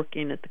be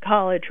working at the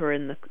college or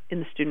in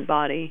the student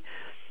body.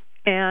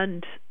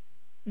 And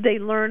they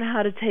learn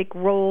how to take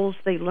roles.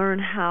 They learn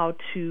how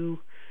to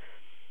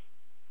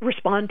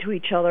respond to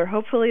each other.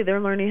 Hopefully they're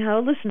learning how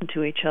to listen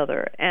to each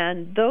other.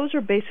 And those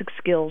are basic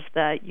skills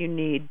that you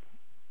need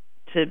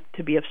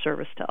to be of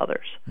service to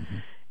others.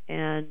 Mm-hmm.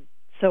 And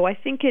so I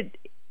think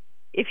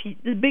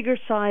the bigger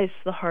size,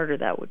 the harder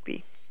that would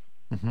be.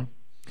 Mm-hmm.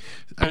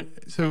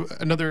 So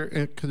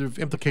another kind of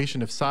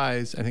implication of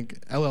size, I think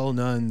L.L.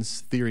 Nunn's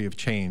theory of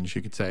change,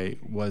 you could say,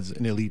 was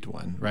an elite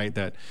one, right?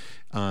 That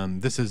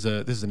this is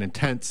an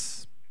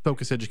intense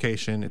focused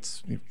education.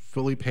 It's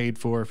fully paid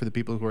for the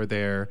people who are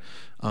there.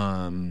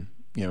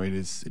 It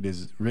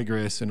is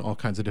rigorous in all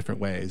kinds of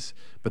different ways.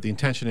 But the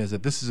intention is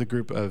that this is a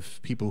group of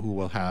people who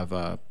will have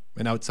an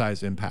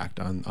outsized impact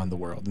on the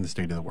world and the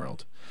state of the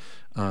world.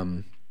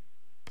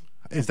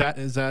 Is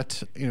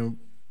that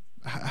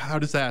how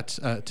does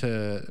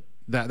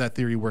that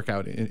theory work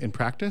out in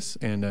practice?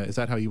 And is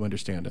that how you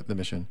understand it, the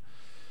mission?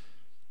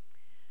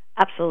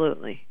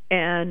 Absolutely.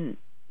 And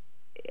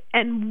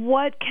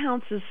what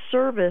counts as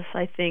service,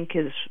 I think,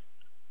 is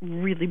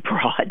really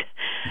broad.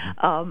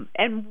 Mm-hmm.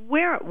 And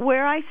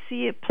where I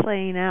see it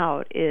playing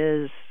out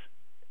is,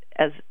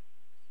 as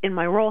in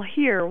my role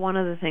here, one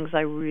of the things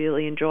I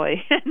really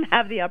enjoy and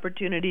have the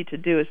opportunity to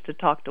do is to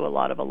talk to a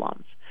lot of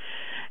alums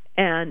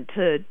and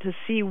to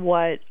see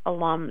what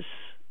alums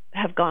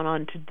have gone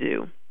on to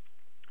do,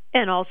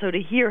 and also to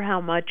hear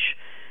how much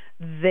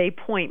they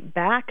point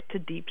back to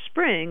Deep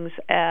Springs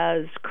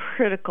as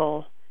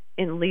critical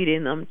in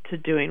leading them to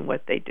doing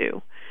what they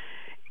do.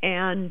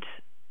 And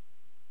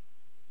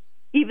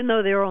even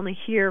though they're only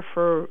here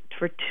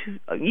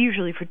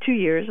usually for 2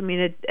 years, I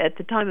mean, at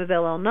the time of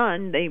L.L.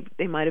 Nunn,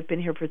 they might have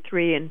been here for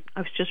 3. And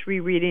I was just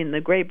rereading the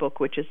Gray Book,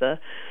 which is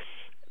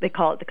they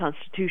call it the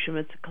Constitution.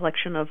 It's a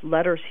collection of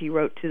letters he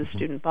wrote to the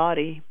student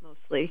body,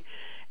 mostly.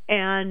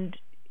 And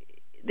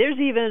there's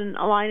even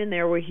a line in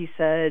there where he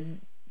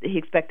said he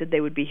expected they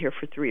would be here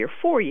for 3 or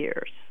 4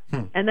 years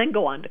and then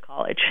go on to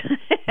college.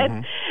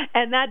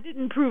 And that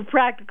didn't prove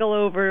practical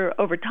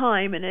over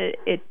time, and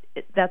it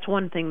that's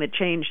one thing that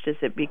changed as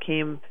it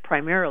became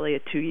primarily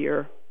a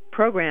 2-year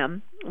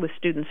program with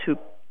students who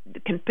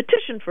can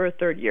petition for a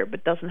 3rd year,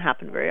 but doesn't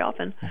happen very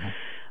often.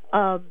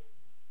 But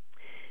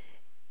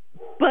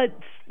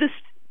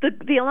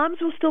the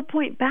alums will still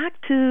point back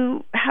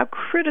to how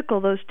critical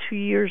those 2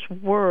 years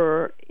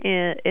were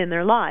in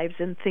their lives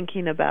in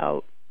thinking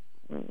about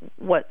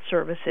what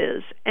service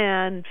is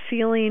and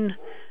feeling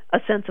a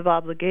sense of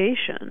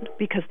obligation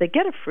because they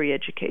get a free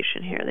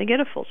education here. They get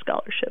a full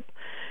scholarship.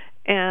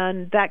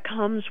 And that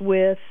comes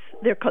with,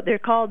 they're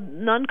called,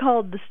 none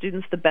called the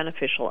students the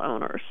beneficial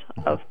owners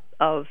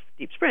of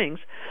Deep Springs,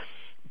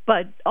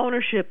 but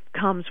ownership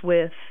comes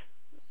with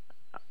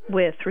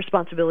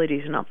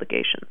responsibilities and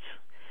obligations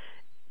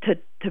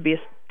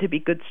to be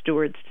good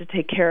stewards, to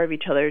take care of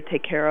each other, to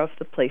take care of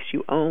the place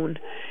you own.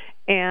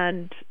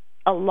 And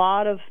a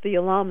lot of the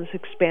alums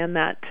expand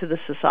that to the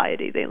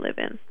society they live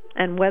in.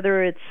 And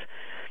whether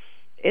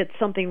it's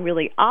something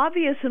really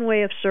obvious in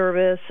way of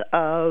service,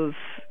 of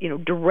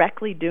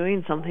directly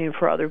doing something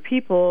for other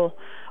people,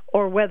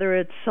 or whether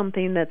it's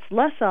something that's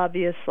less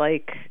obvious,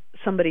 like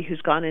somebody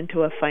who's gone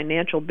into a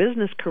financial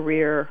business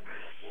career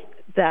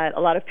that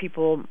a lot of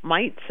people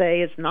might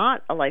say is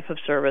not a life of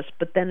service,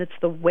 but then it's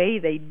the way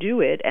they do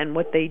it and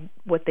what they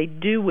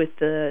do with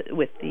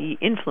the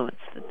influence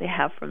that they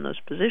have from those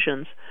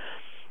positions.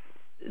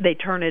 They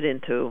turn it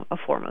into a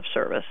form of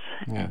service,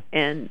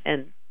 and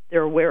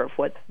they're aware of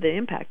what the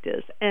impact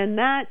is. And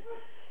that,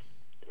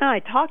 I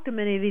talk to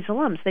many of these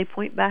alums, they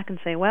point back and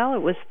say, well,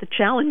 it was the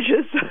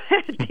challenges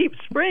at Deep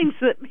Springs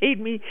that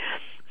made me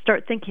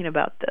start thinking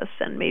about this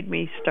and made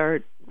me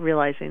start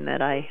realizing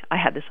that I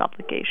had this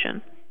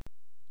obligation.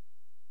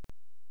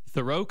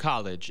 Thoreau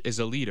College is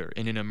a leader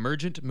in an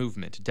emergent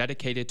movement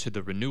dedicated to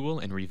the renewal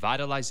and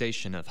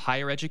revitalization of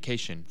higher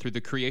education through the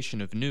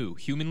creation of new,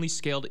 humanly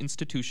scaled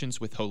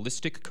institutions with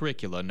holistic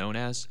curricula known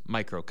as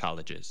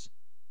microcolleges.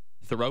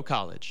 Thoreau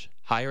College,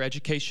 higher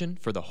education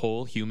for the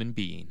whole human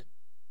being.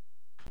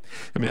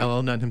 I mean,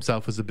 L.L. Nunn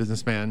himself was a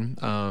businessman,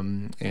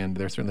 and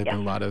there's certainly been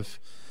a lot of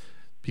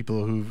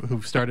people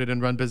who've started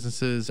and run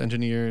businesses,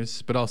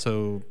 engineers, but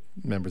also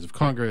members of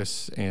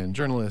Congress and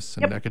journalists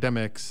and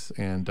academics.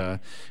 And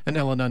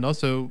L.L. Nunn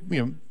also,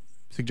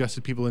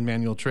 suggested people in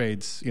manual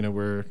trades,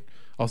 were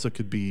also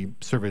could be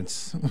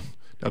servants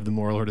of the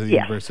moral order of the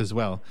universe as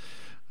well.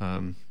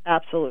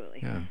 Absolutely.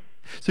 Yeah.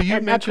 So you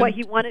mentioned that's why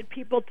he wanted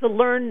people to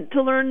learn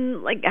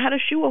like how to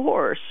shoe a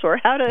horse or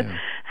how to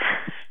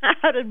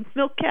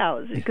milk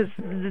cows, because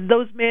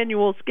those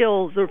manual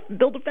skills, or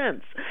build a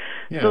fence,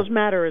 those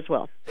matter as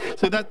well.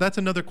 So that's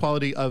another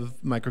quality of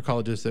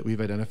microcolleges that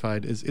we've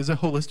identified is a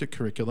holistic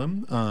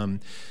curriculum,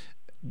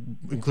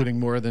 including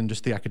more than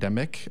just the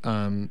academic.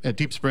 At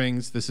Deep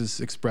Springs, this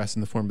is expressed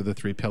in the form of the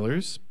 3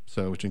 pillars,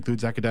 which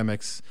includes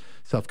academics,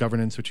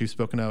 self-governance, which you've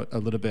spoken out a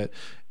little bit,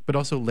 but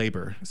also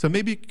labor. So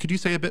maybe could you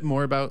say a bit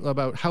more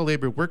about how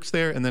labor works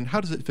there, and then how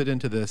does it fit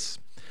into this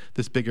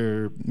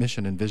bigger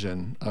mission and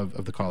vision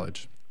of the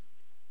college?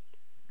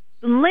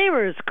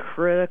 Labor is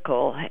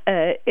critical.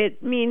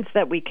 It means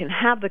that we can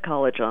have the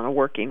college on a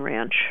working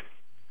ranch,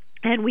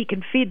 and we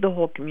can feed the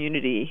whole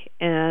community.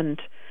 And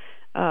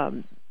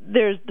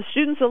the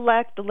students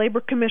elect the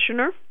labor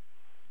commissioner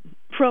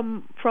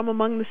from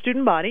among the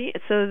student body.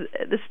 So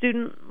the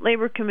student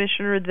labor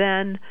commissioner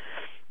then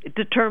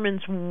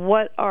determines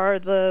what are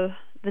the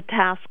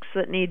tasks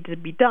that need to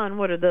be done,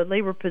 what are the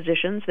labor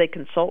positions. They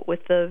consult with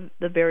the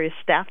various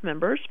staff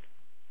members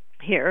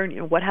here,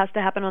 what has to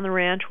happen on the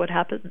ranch, what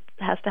has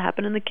to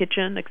happen in the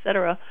kitchen,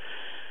 etc.,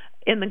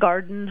 in the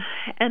garden,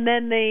 and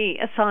then they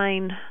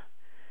assign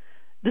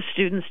the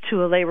students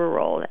to a labor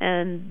role,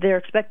 and they're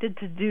expected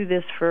to do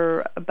this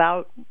for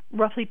about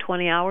roughly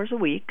 20 hours a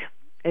week.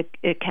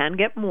 It can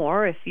get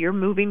more if you're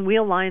moving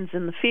wheel lines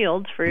in the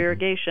fields for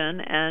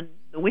irrigation and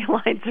the wheel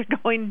lines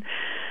are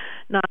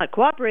not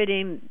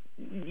cooperating.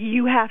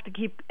 You have to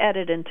keep at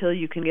it until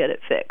you can get it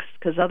fixed,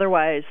 because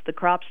otherwise the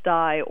crops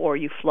die or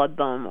you flood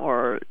them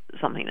or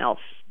something else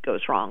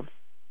goes wrong.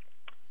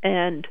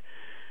 And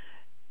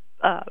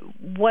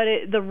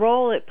the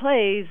role it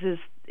plays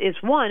is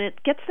one,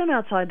 it gets them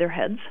outside their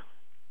heads.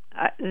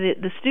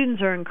 The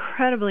students are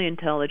incredibly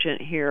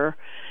intelligent here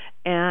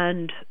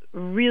and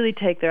really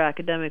take their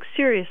academics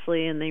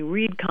seriously, and they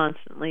read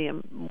constantly.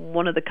 And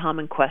one of the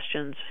common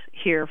questions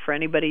here for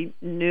anybody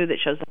new that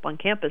shows up on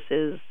campus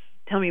is,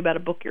 tell me about a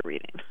book you're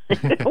reading.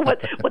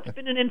 What's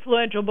been an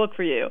influential book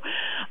for you?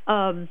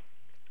 And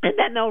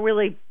then they'll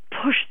really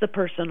push the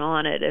person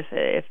on it.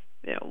 If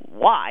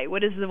why?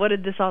 What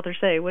did this author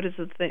say? What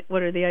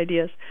are the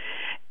ideas?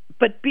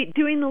 But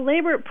doing the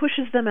labor, it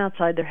pushes them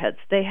outside their heads.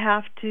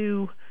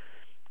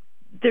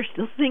 They're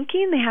still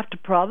thinking. They have to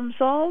problem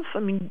solve. I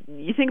mean,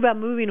 you think about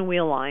moving a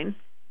wheel line,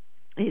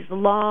 these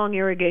long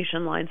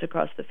irrigation lines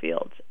across the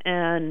fields,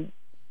 and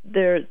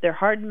they're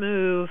hard to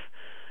move.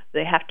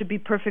 They have to be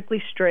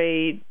perfectly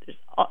straight. There's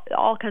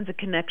all kinds of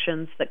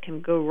connections that can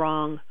go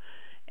wrong.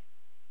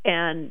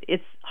 And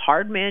it's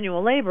hard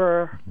manual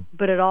labor,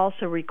 but it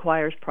also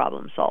requires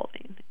problem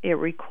solving. It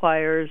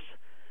requires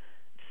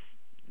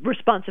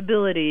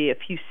responsibility.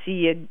 If you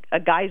see a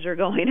geyser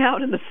going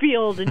out in the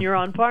field and you're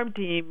on farm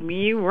team,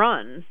 you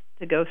run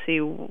to go see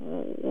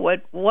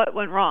what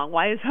went wrong.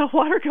 Why is the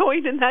water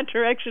going in that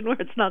direction where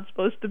it's not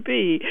supposed to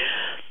be?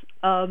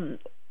 Or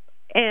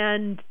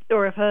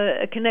if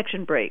a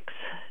connection breaks,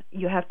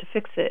 you have to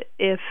fix it.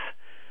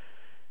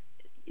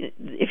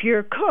 If you're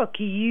a cook,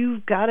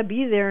 you've got to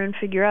be there and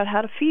figure out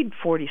how to feed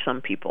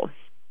 40-some people.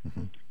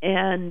 Mm-hmm.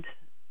 And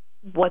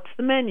what's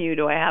the menu?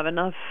 Do I have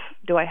enough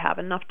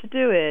to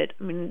do it?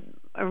 I mean,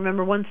 I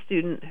remember one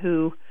student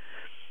who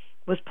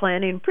was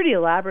planning a pretty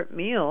elaborate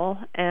meal,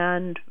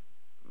 and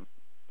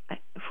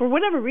for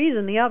whatever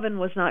reason, the oven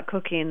was not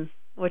cooking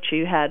what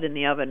she had in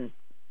the oven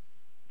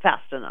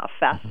fast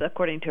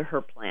according to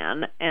her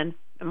plan. And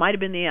it might have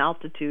been the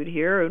altitude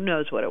here, who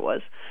knows what it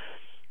was.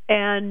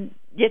 And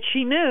yet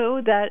she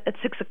knew that at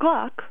 6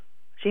 o'clock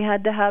she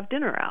had to have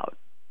dinner out.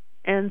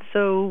 And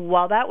so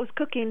while that was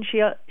cooking,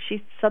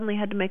 she suddenly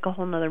had to make a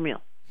whole nother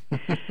meal.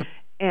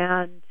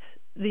 And,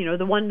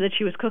 the one that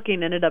she was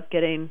cooking ended up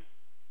getting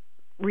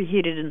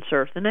reheated and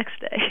served the next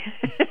day.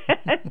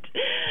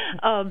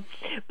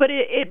 But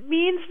it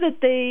means that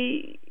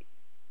they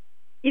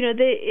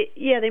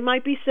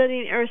might be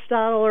studying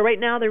Aristotle, or right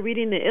now they're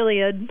reading the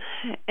Iliad,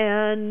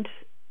 and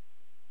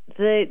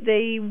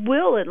they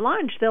will at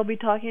lunch, they'll be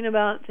talking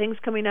about things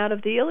coming out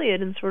of the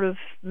Iliad and sort of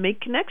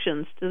make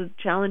connections to the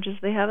challenges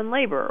they have in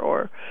labor,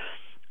 or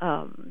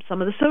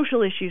some of the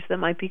social issues that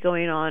might be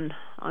going on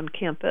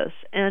campus.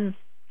 And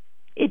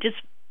it just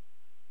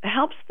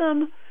helps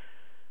them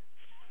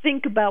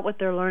think about what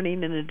they're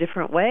learning in a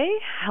different way,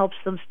 helps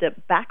them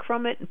step back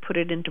from it and put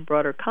it into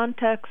broader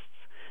contexts.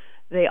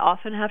 They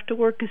often have to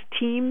work as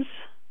teams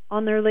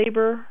on their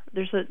labor.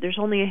 There's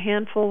only a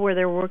handful where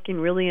they're working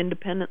really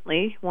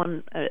independently,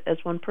 as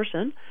one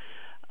person.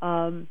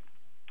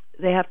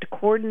 They have to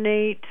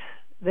coordinate.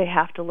 They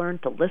have to learn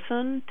to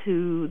listen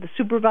to the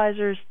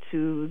supervisors,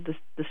 to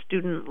the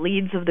student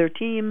leads of their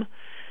team,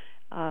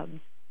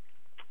 and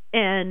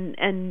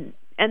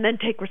then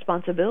take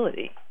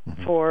responsibility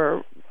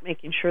for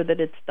making sure that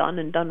it's done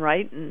and done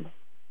right, and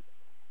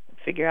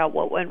figure out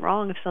what went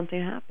wrong if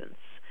something happens.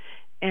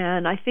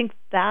 And I think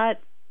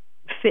that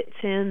fits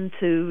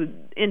into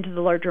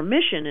the larger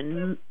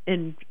mission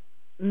in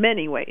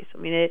many ways. I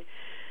mean,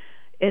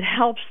 it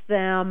helps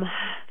them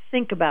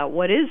think about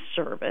what is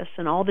service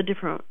and all the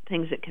different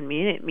things it can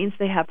mean. It means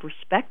they have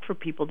respect for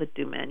people that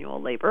do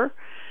manual labor,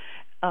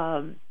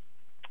 and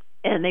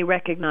they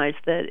recognize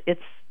that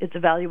it's a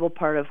valuable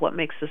part of what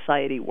makes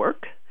society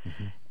work,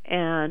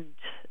 and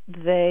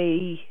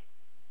they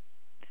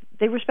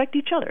respect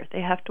each other.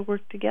 They have to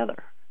work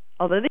together.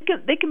 Although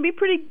they can be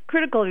pretty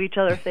critical of each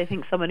other if they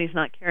think somebody's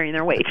not carrying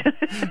their weight.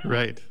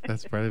 Right,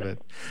 that's part of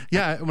it.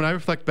 Yeah, when I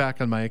reflect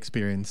back on my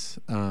experience,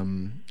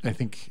 I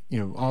think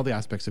all the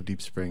aspects of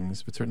Deep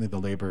Springs, but certainly the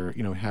labor,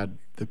 had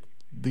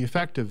the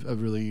effect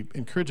of really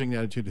encouraging the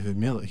attitude of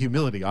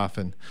humility.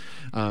 Often,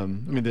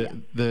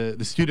 the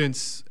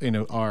students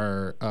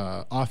are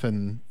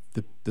often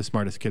the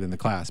smartest kid in the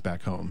class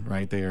back home,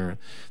 right? They are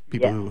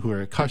people who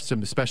are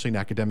accustomed, especially in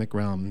academic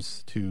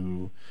realms,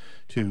 to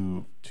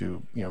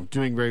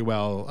doing very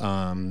well.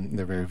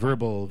 They're very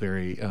verbal,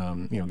 very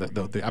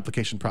the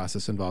application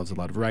process involves a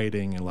lot of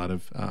writing and a lot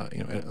of a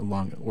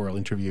long oral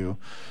interview.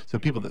 So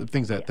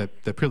things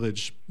that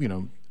privilege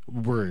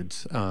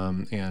words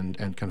and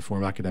kind of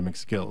form academic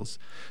skills.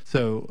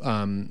 So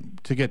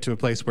to get to a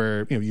place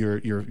where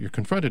you're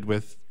confronted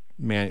with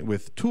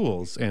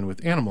tools and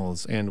with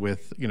animals and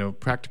with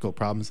practical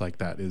problems like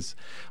that is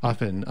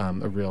often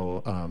a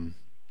real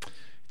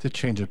it's a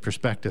change of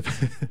perspective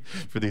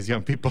for these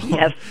young people.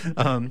 Yes.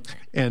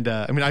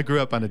 I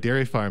grew up on a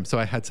dairy farm, so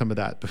I had some of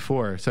that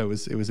before. So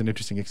it was an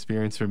interesting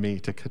experience for me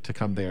to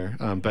come there.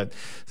 But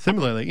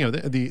similarly,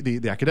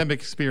 the academic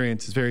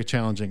experience is very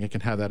challenging. It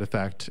can have that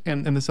effect,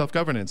 and the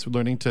self-governance,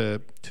 learning to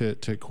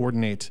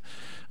coordinate,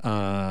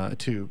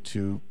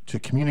 to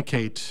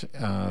communicate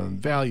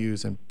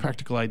values and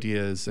practical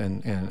ideas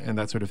and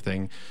that sort of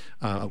thing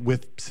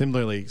with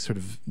similarly sort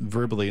of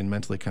verbally and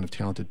mentally kind of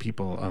talented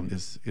people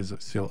is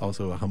still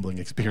also a humbling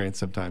experience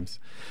sometimes.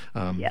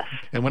 Yes.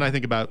 And when I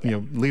think about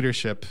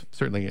leadership,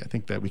 certainly I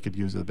think that we could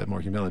use a bit more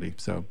humility.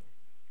 So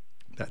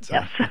that's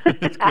yes,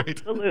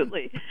 great.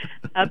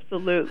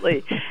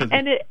 Absolutely.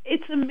 And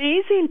it's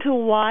amazing to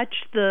watch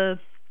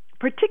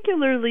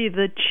particularly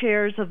the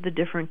chairs of the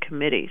different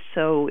committees.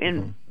 So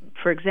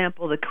for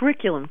example, the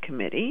curriculum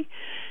committee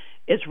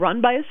is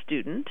run by a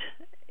student,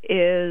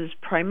 is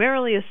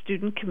primarily a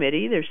student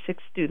committee. There's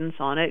 6 students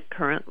on it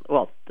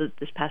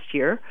this past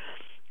year.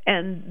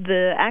 And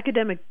the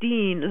academic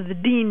dean, the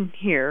dean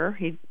here,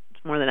 he's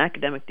more than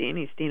academic dean,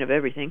 he's dean of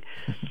everything,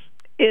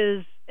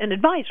 is an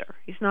advisor.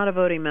 He's not a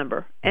voting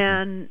member.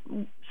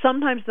 And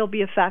sometimes there'll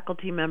be a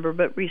faculty member,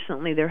 but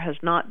recently there has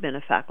not been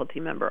a faculty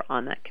member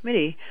on that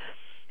committee.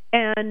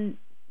 And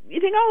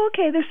you think, oh,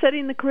 okay, they're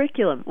setting the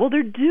curriculum. Well,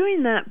 they're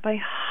doing that by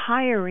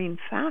hiring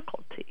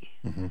faculty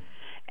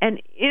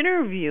and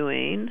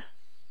interviewing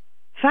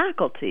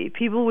faculty,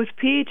 people with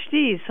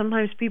PhDs,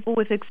 sometimes people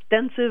with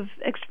extensive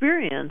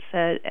experience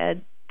at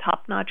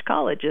top-notch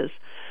colleges.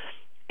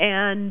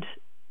 And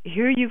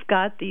here you've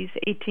got these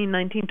 18,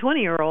 19,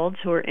 20-year-olds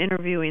who are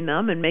interviewing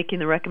them and making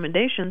the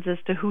recommendations as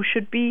to who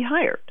should be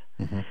hired.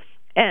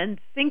 And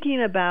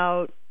thinking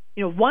about,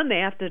 one,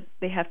 they have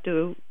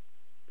to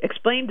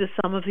explain to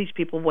some of these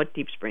people what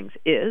Deep Springs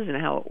is and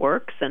how it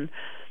works, and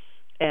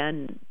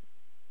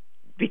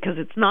because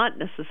it's not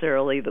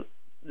necessarily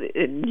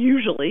it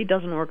usually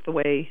doesn't work the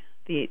way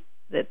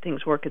that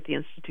things work at the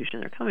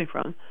institution they're coming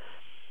from,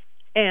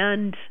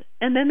 and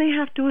then they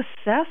have to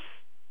assess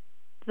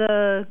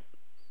the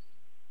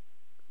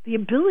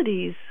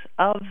abilities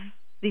of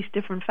these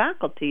different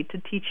faculty to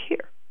teach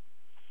here.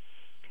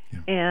 Yeah.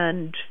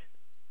 And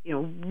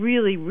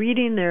really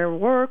reading their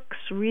works,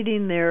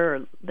 reading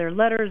their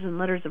letters and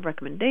letters of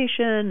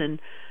recommendation, and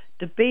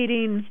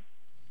debating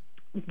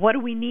what do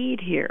we need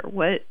here?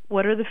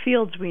 What are the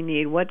fields we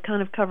need? What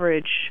kind of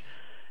coverage?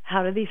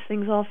 How do these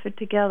things all fit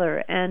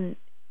together? And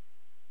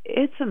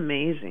it's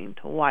amazing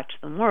to watch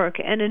them work.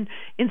 And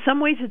in some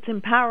ways it's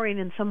empowering,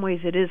 in some ways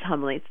it is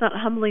humbling. It's not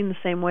humbling the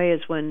same way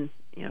as when,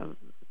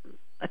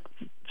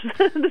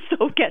 the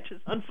stove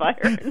catches on fire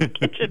in the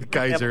kitchen. The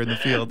guys are in the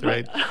field,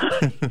 right?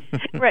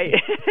 Right.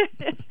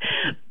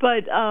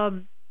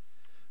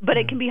 But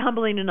it can be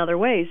humbling in other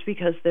ways,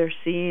 because they're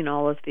seeing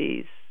all of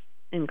these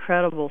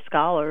incredible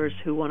scholars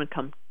who want to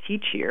come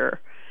teach here,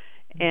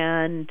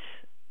 and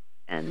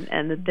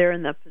that they're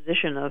in that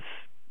position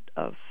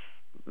of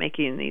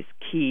making these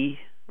key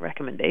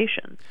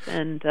recommendations,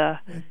 and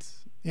it's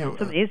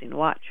amazing to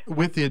watch.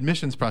 With the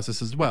admissions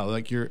process as well,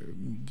 like you're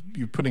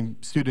putting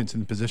students in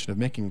the position of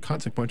making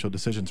consequential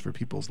decisions for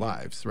people's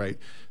lives, right?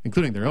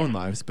 Including their own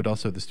lives, but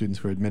also the students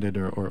who are admitted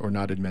or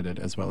not admitted,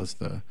 as well as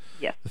the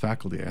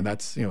faculty. And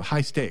that's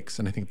high stakes,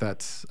 and I think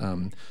that's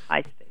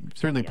high stakes.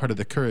 Certainly part of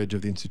the courage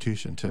of the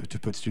institution to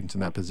put students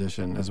in that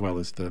position, as well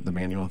as the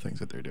manual things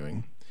that they're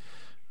doing.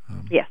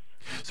 Yes.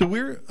 So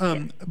we're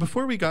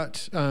before we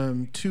got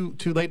too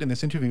late in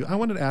this interview, I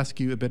wanted to ask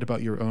you a bit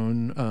about your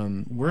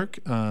own work,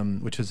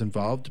 which has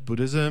involved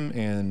Buddhism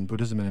and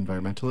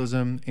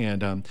environmentalism,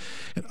 and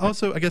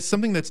also I guess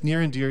something that's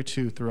near and dear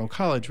to Thoreau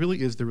College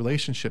really is the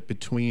relationship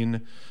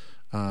between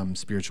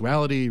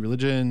spirituality,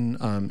 religion,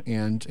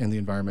 and the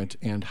environment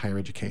and higher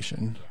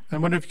education. I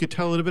wonder if you could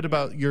tell a little bit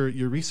about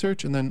your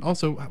research, and then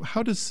also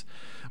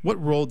what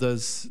role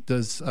does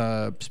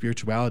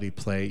spirituality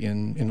play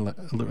in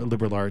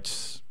liberal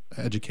arts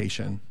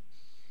education?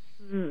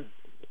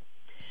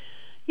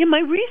 Yeah, my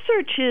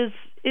research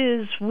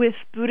is with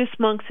Buddhist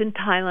monks in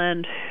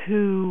Thailand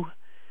who,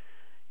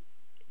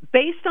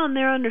 based on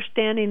their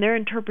understanding, their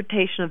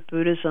interpretation of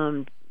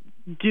Buddhism,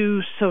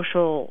 do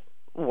social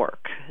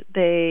work.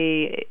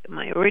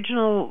 My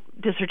original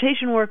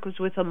dissertation work was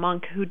with a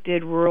monk who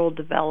did rural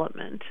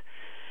development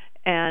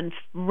and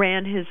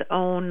ran his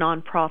own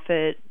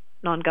nonprofit,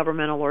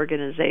 non-governmental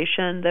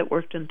organization that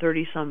worked in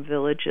 30-some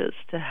villages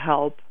to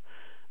help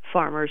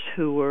farmers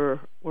who were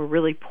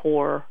really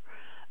poor.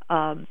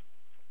 And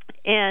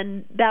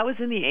that was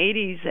in the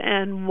 80s.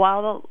 And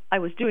while I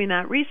was doing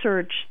that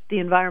research, the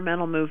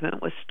environmental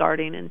movement was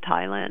starting in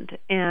Thailand.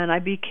 And I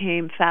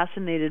became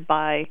fascinated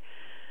by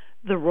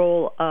the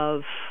role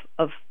of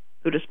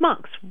Buddhist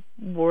monks.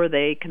 Were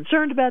they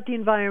concerned about the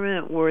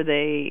environment? Were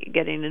they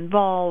getting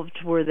involved?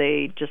 Were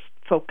they just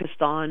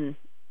focused on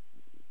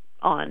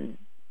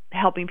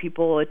helping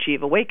people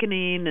achieve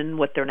awakening and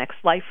what their next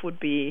life would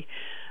be?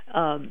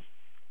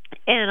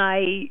 And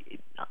I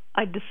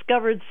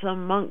discovered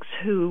some monks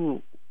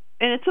who,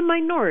 and it's a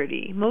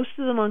minority, most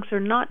of the monks are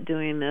not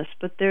doing this,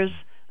 but there's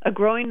a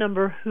growing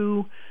number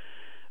who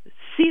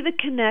see the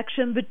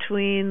connection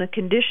between the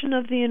condition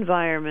of the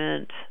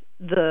environment,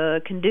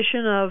 the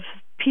condition of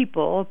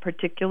people,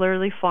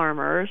 particularly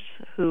farmers,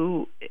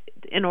 who,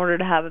 in order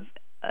to have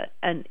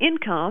an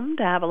income,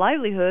 to have a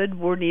livelihood,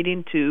 were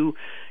needing to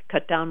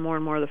cut down more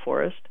and more of the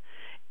forest,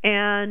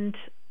 and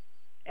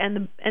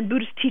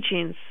Buddhist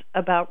teachings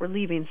about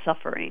relieving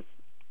suffering.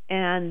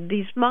 And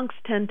these monks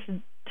tend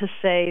to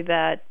say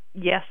that,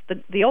 yes,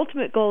 the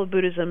ultimate goal of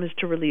Buddhism is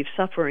to relieve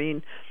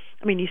suffering.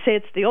 I mean, you say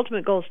it's the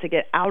ultimate goal is to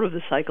get out of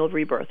the cycle of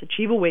rebirth,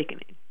 achieve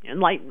awakening,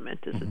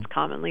 enlightenment, as it's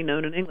commonly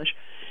known in English.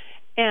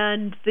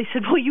 And they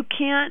said, well, you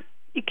can't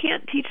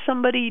teach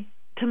somebody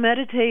to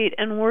meditate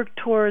and work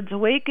towards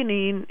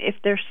awakening if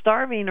they're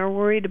starving or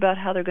worried about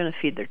how they're going to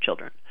feed their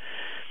children.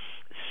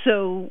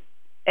 So,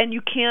 and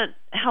you can't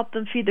help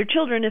them feed their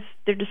children if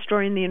they're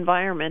destroying the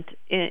environment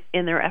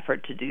in their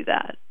effort to do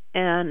that.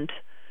 And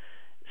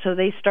so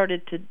these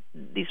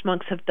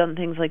monks have done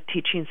things like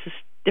teaching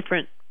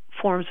different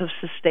forms of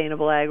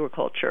sustainable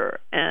agriculture,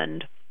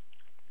 and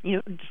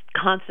just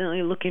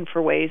constantly looking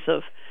for ways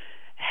of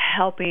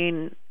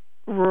helping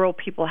rural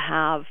people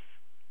have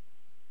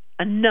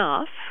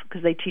enough,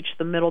 because they teach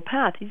the middle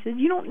path. He said,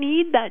 you don't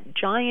need that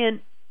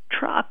giant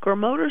truck or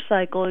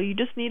motorcycle, you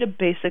just need a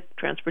basic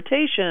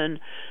transportation.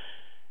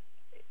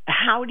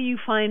 How do you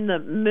find the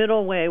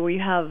middle way where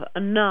you have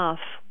enough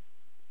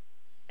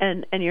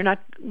and you're not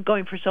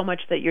going for so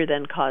much that you're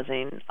then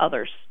causing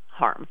others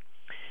harm?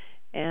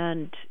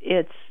 And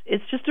it's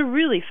just a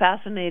really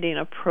fascinating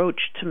approach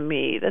to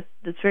me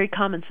that's very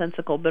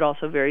commonsensical, but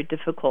also very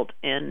difficult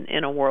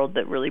in a world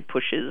that really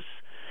pushes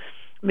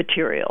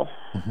material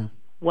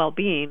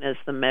well-being as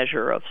the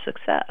measure of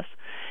success.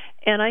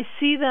 And I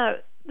see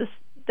that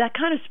that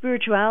kind of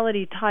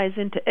spirituality ties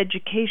into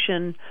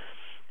education,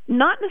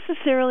 not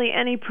necessarily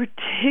any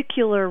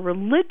particular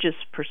religious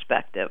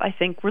perspective. I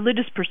think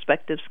religious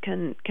perspectives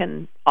can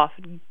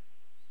often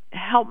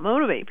help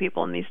motivate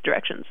people in these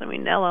directions. I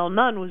mean, L.L.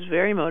 Nunn was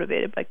very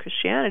motivated by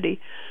Christianity,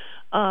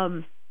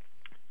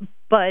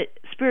 but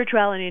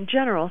spirituality in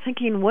general,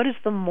 thinking, what is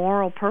the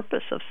moral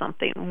purpose of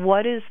something?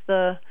 What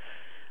are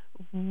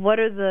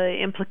the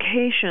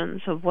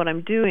implications of what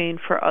I'm doing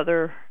for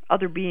other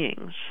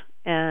beings,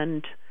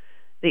 and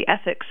the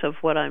ethics of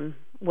what I'm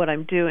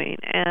doing?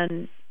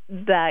 And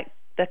that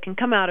can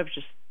come out of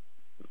just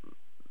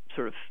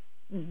sort of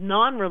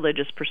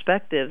non-religious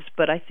perspectives,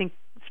 but I think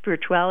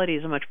spirituality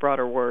is a much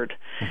broader word.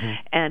 Mm-hmm.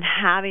 And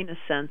having a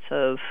sense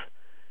of,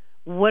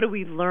 what do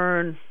we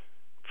learn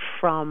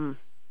from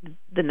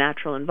the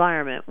natural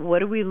environment? What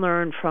do we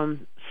learn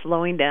from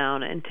slowing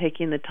down and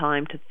taking the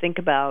time to think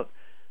about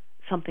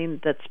something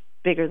that's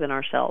bigger than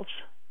ourselves?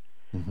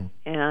 Mm-hmm.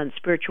 And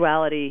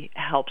spirituality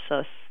helps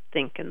us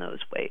think in those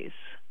ways.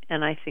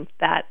 And I think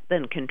that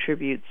then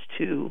contributes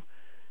to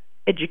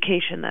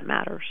education that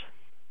matters,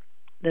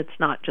 that's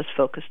not just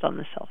focused on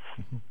the self.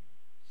 Mm-hmm.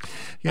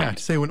 Yeah,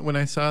 to say, when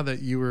I saw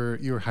that you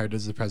were hired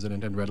as the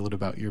president and read a little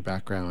about your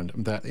background,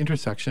 that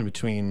intersection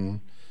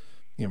between,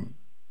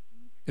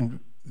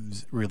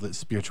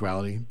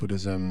 spirituality,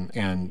 Buddhism,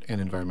 and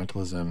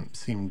environmentalism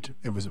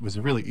was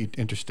a really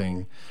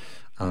interesting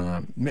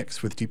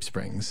mix with Deep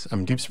Springs.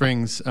 Deep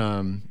Springs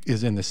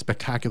is in this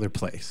spectacular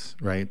place,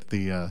 right?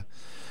 The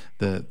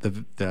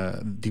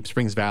Deep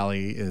Springs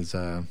Valley is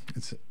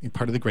it's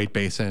part of the Great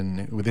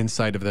Basin, within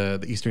sight of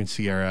the Eastern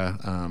Sierra,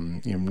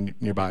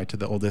 nearby to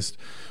the oldest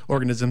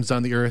organisms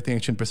on the earth, the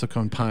ancient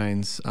bristlecone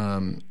pines.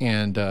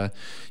 L.L.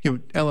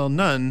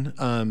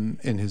 Nunn,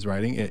 in his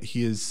writing,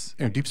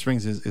 Deep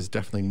Springs is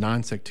definitely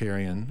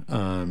non-sectarian,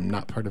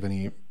 not part of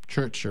any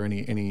church or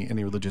any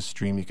religious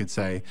stream, you could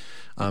say,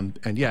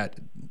 and yet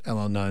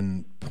L.L.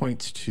 Nunn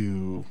points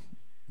to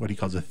what he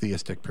calls a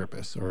theistic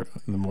purpose, or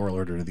the moral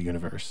order of the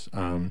universe.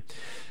 And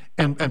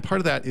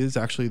part of that is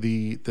actually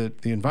the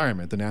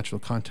environment, the natural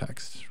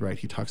context, right?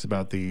 He talks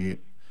about the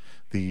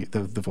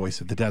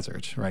voice of the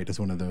desert, right, as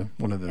one of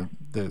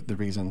the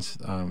reasons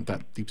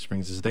that Deep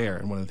Springs is there,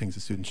 and one of the things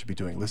that students should be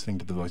doing, listening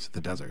to the voice of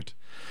the desert.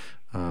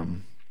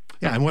 I'm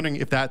wondering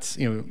if that's,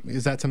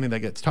 is that something that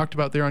gets talked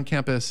about there on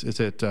campus?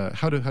 Is it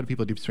how do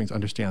people at Deep Springs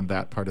understand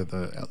that part of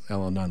the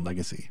L.L. Nunn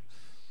legacy?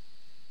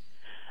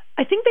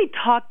 I think they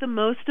talk the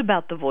most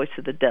about the voice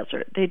of the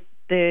desert.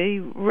 They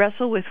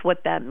wrestle with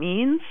what that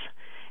means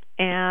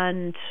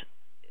and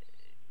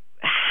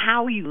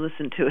how you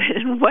listen to it,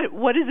 and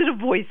what is it a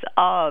voice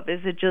of?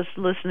 Is it just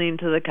listening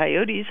to the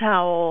coyotes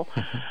howl,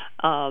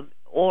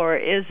 or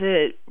is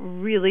it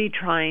really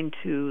trying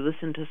to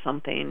listen to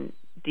something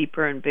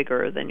deeper and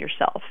bigger than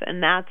yourself?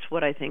 And that's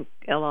what I think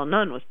L.L.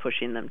 Nunn was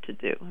pushing them to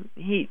do.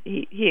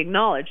 He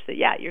acknowledged that,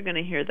 yeah, you're going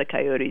to hear the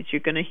coyotes,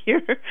 you're going to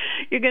hear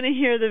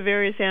the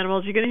various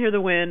animals, you're going to hear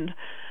the wind,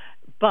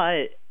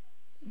 but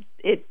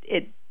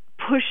it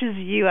pushes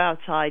you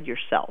outside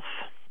yourself.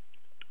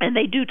 And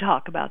they do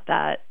talk about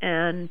that.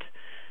 And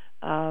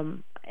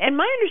my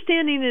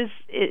understanding is,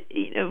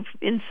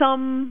 in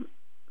some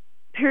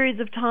periods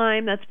of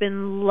time that's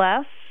been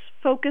less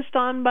focused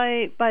on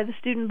by the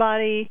student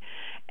body,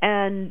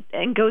 and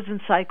goes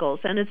in cycles.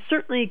 And it's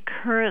certainly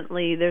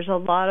currently there's a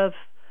lot of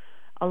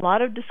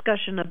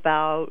discussion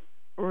about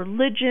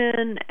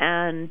religion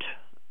and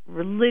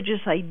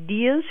religious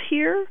ideas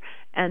here,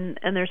 and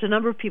there's a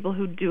number of people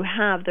who do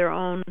have their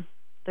own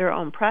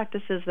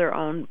practices, their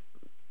own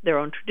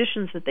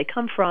traditions that they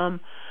come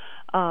from.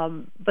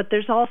 But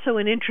there's also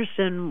an interest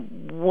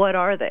in what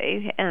are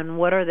they, and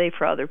what are they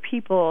for other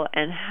people,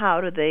 and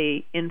how do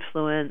they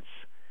influence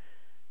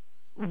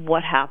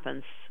what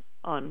happens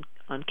on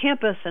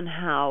campus, and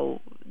how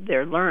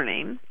they're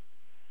learning.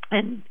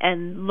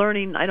 And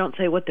learning, I don't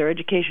say what their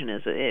education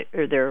is,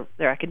 or their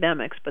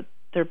academics, but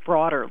their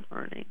broader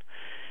learning.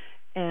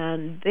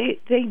 And they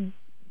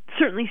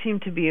certainly seem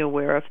to be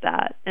aware of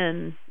that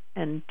and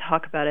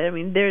talk about it. I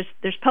mean, there's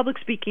public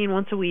speaking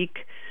once a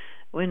week,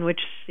 in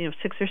which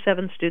 6 or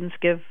 7 students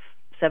give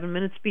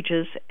 7-minute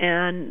speeches,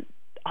 and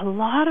a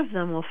lot of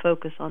them will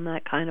focus on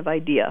that kind of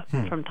idea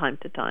from time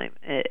to time.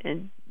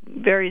 And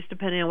varies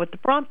depending on what the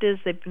prompt is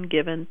they've been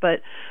given,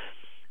 but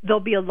there'll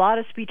be a lot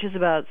of speeches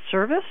about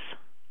service.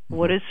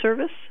 What is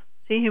service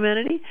to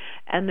humanity?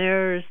 And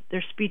there's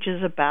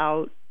speeches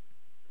about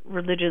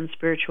religion,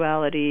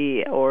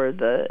 spirituality, or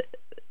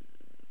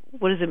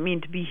what does it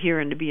mean to be here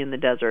and to be in the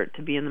desert,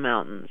 to be in the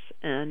mountains.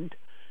 And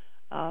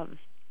I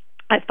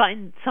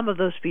find some of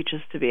those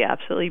speeches to be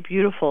absolutely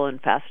beautiful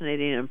and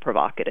fascinating and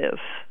provocative,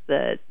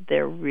 that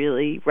they're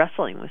really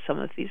wrestling with some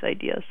of these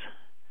ideas.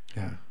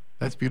 Yeah.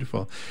 That's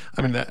beautiful.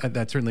 I mean,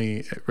 that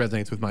certainly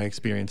resonates with my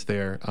experience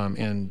there,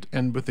 and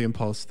with the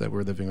impulse that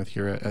we're living with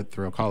here at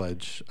Thoreau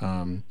College.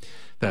 I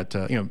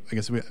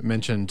guess we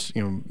mentioned,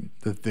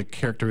 the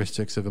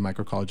characteristics of a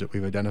microcollege that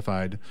we've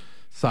identified: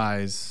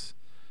 size,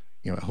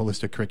 a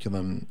holistic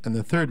curriculum, and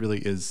the third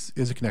really is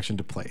a connection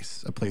to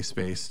place, a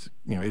place-based,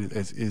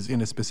 is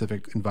in a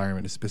specific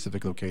environment, a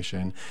specific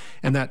location,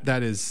 and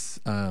that is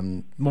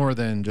more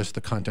than just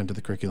the content of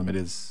the curriculum.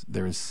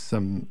 There is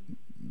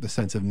the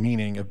sense of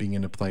meaning of being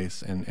in a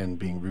place and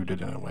being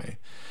rooted in a way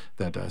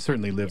that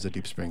certainly lives at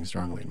Deep Springs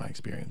strongly in my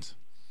experience.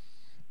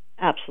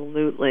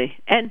 Absolutely.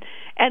 And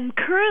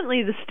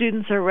currently the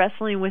students are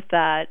wrestling with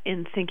that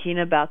in thinking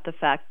about the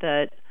fact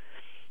that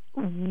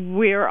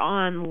we're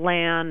on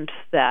land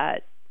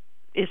that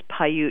is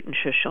Paiute and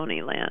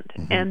Shoshone land.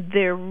 Mm-hmm. And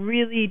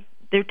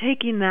they're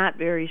taking that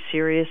very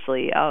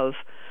seriously, of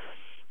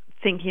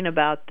thinking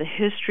about the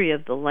history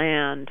of the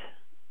land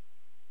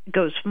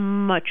goes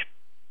much,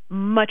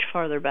 much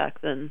farther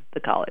back than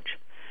the college.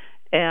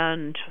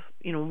 And,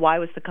 why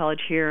was the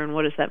college here, and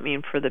what does that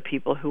mean for the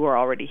people who are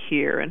already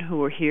here and who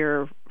were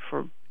here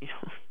for, a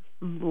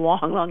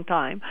long, long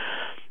time.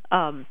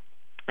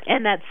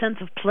 And that sense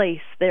of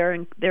place, they're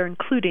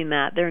including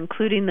that. They're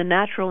including the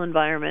natural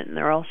environment, and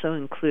they're also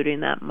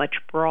including that much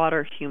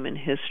broader human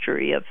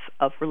history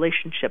of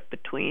relationship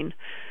between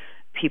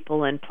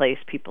people and place,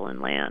 people and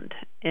land,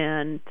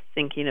 and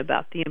thinking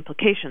about the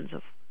implications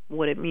of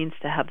what it means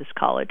to have this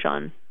college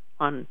on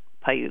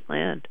Paiute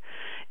land.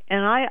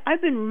 And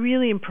I've been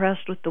really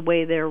impressed with the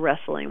way they're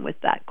wrestling with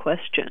that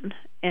question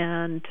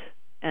and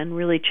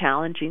really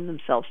challenging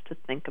themselves to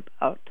think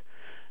about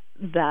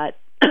that,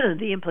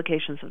 the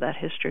implications of that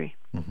history.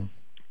 Mm-hmm.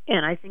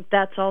 And I think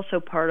that's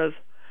also part of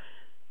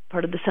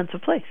the sense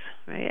of place,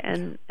 right?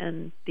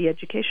 And the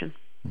education.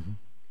 Mm-hmm.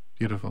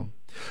 Beautiful.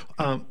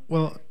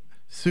 Well,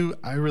 Sue,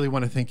 I really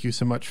want to thank you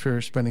so much for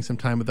spending some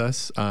time with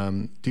us.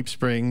 Deep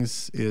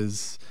Springs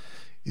is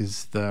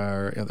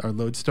our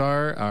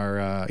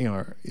lodestar,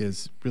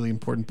 is really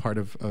important part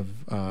of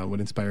what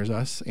inspires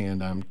us,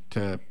 and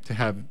to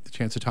have the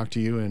chance to talk to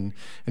you and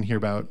hear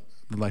about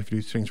the life of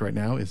Deep Springs right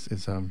now is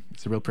it's a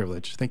real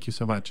privilege. Thank you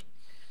so much.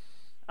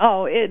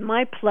 Oh,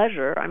 my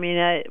pleasure. I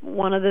mean,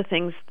 one of the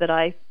things that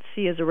I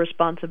see as a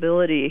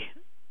responsibility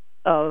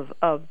of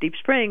Deep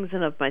Springs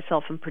and of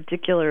myself in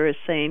particular is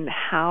saying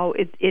how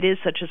it is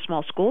such a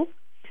small school.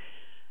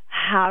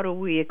 How do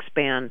we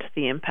expand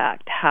the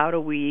impact? How do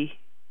we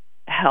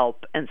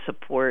help and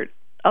support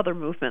other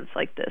movements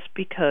like this?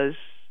 Because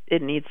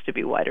it needs to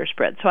be wider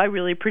spread. So I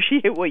really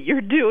appreciate what you're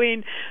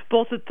doing,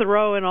 both at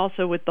Thoreau and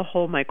also with the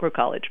whole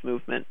Microcollege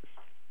movement.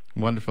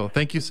 Wonderful.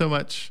 Thank you so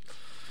much.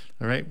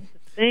 All right.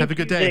 Have a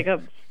good day.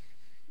 Jacob.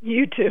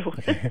 You too.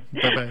 Okay.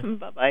 Bye-bye.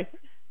 Bye-bye.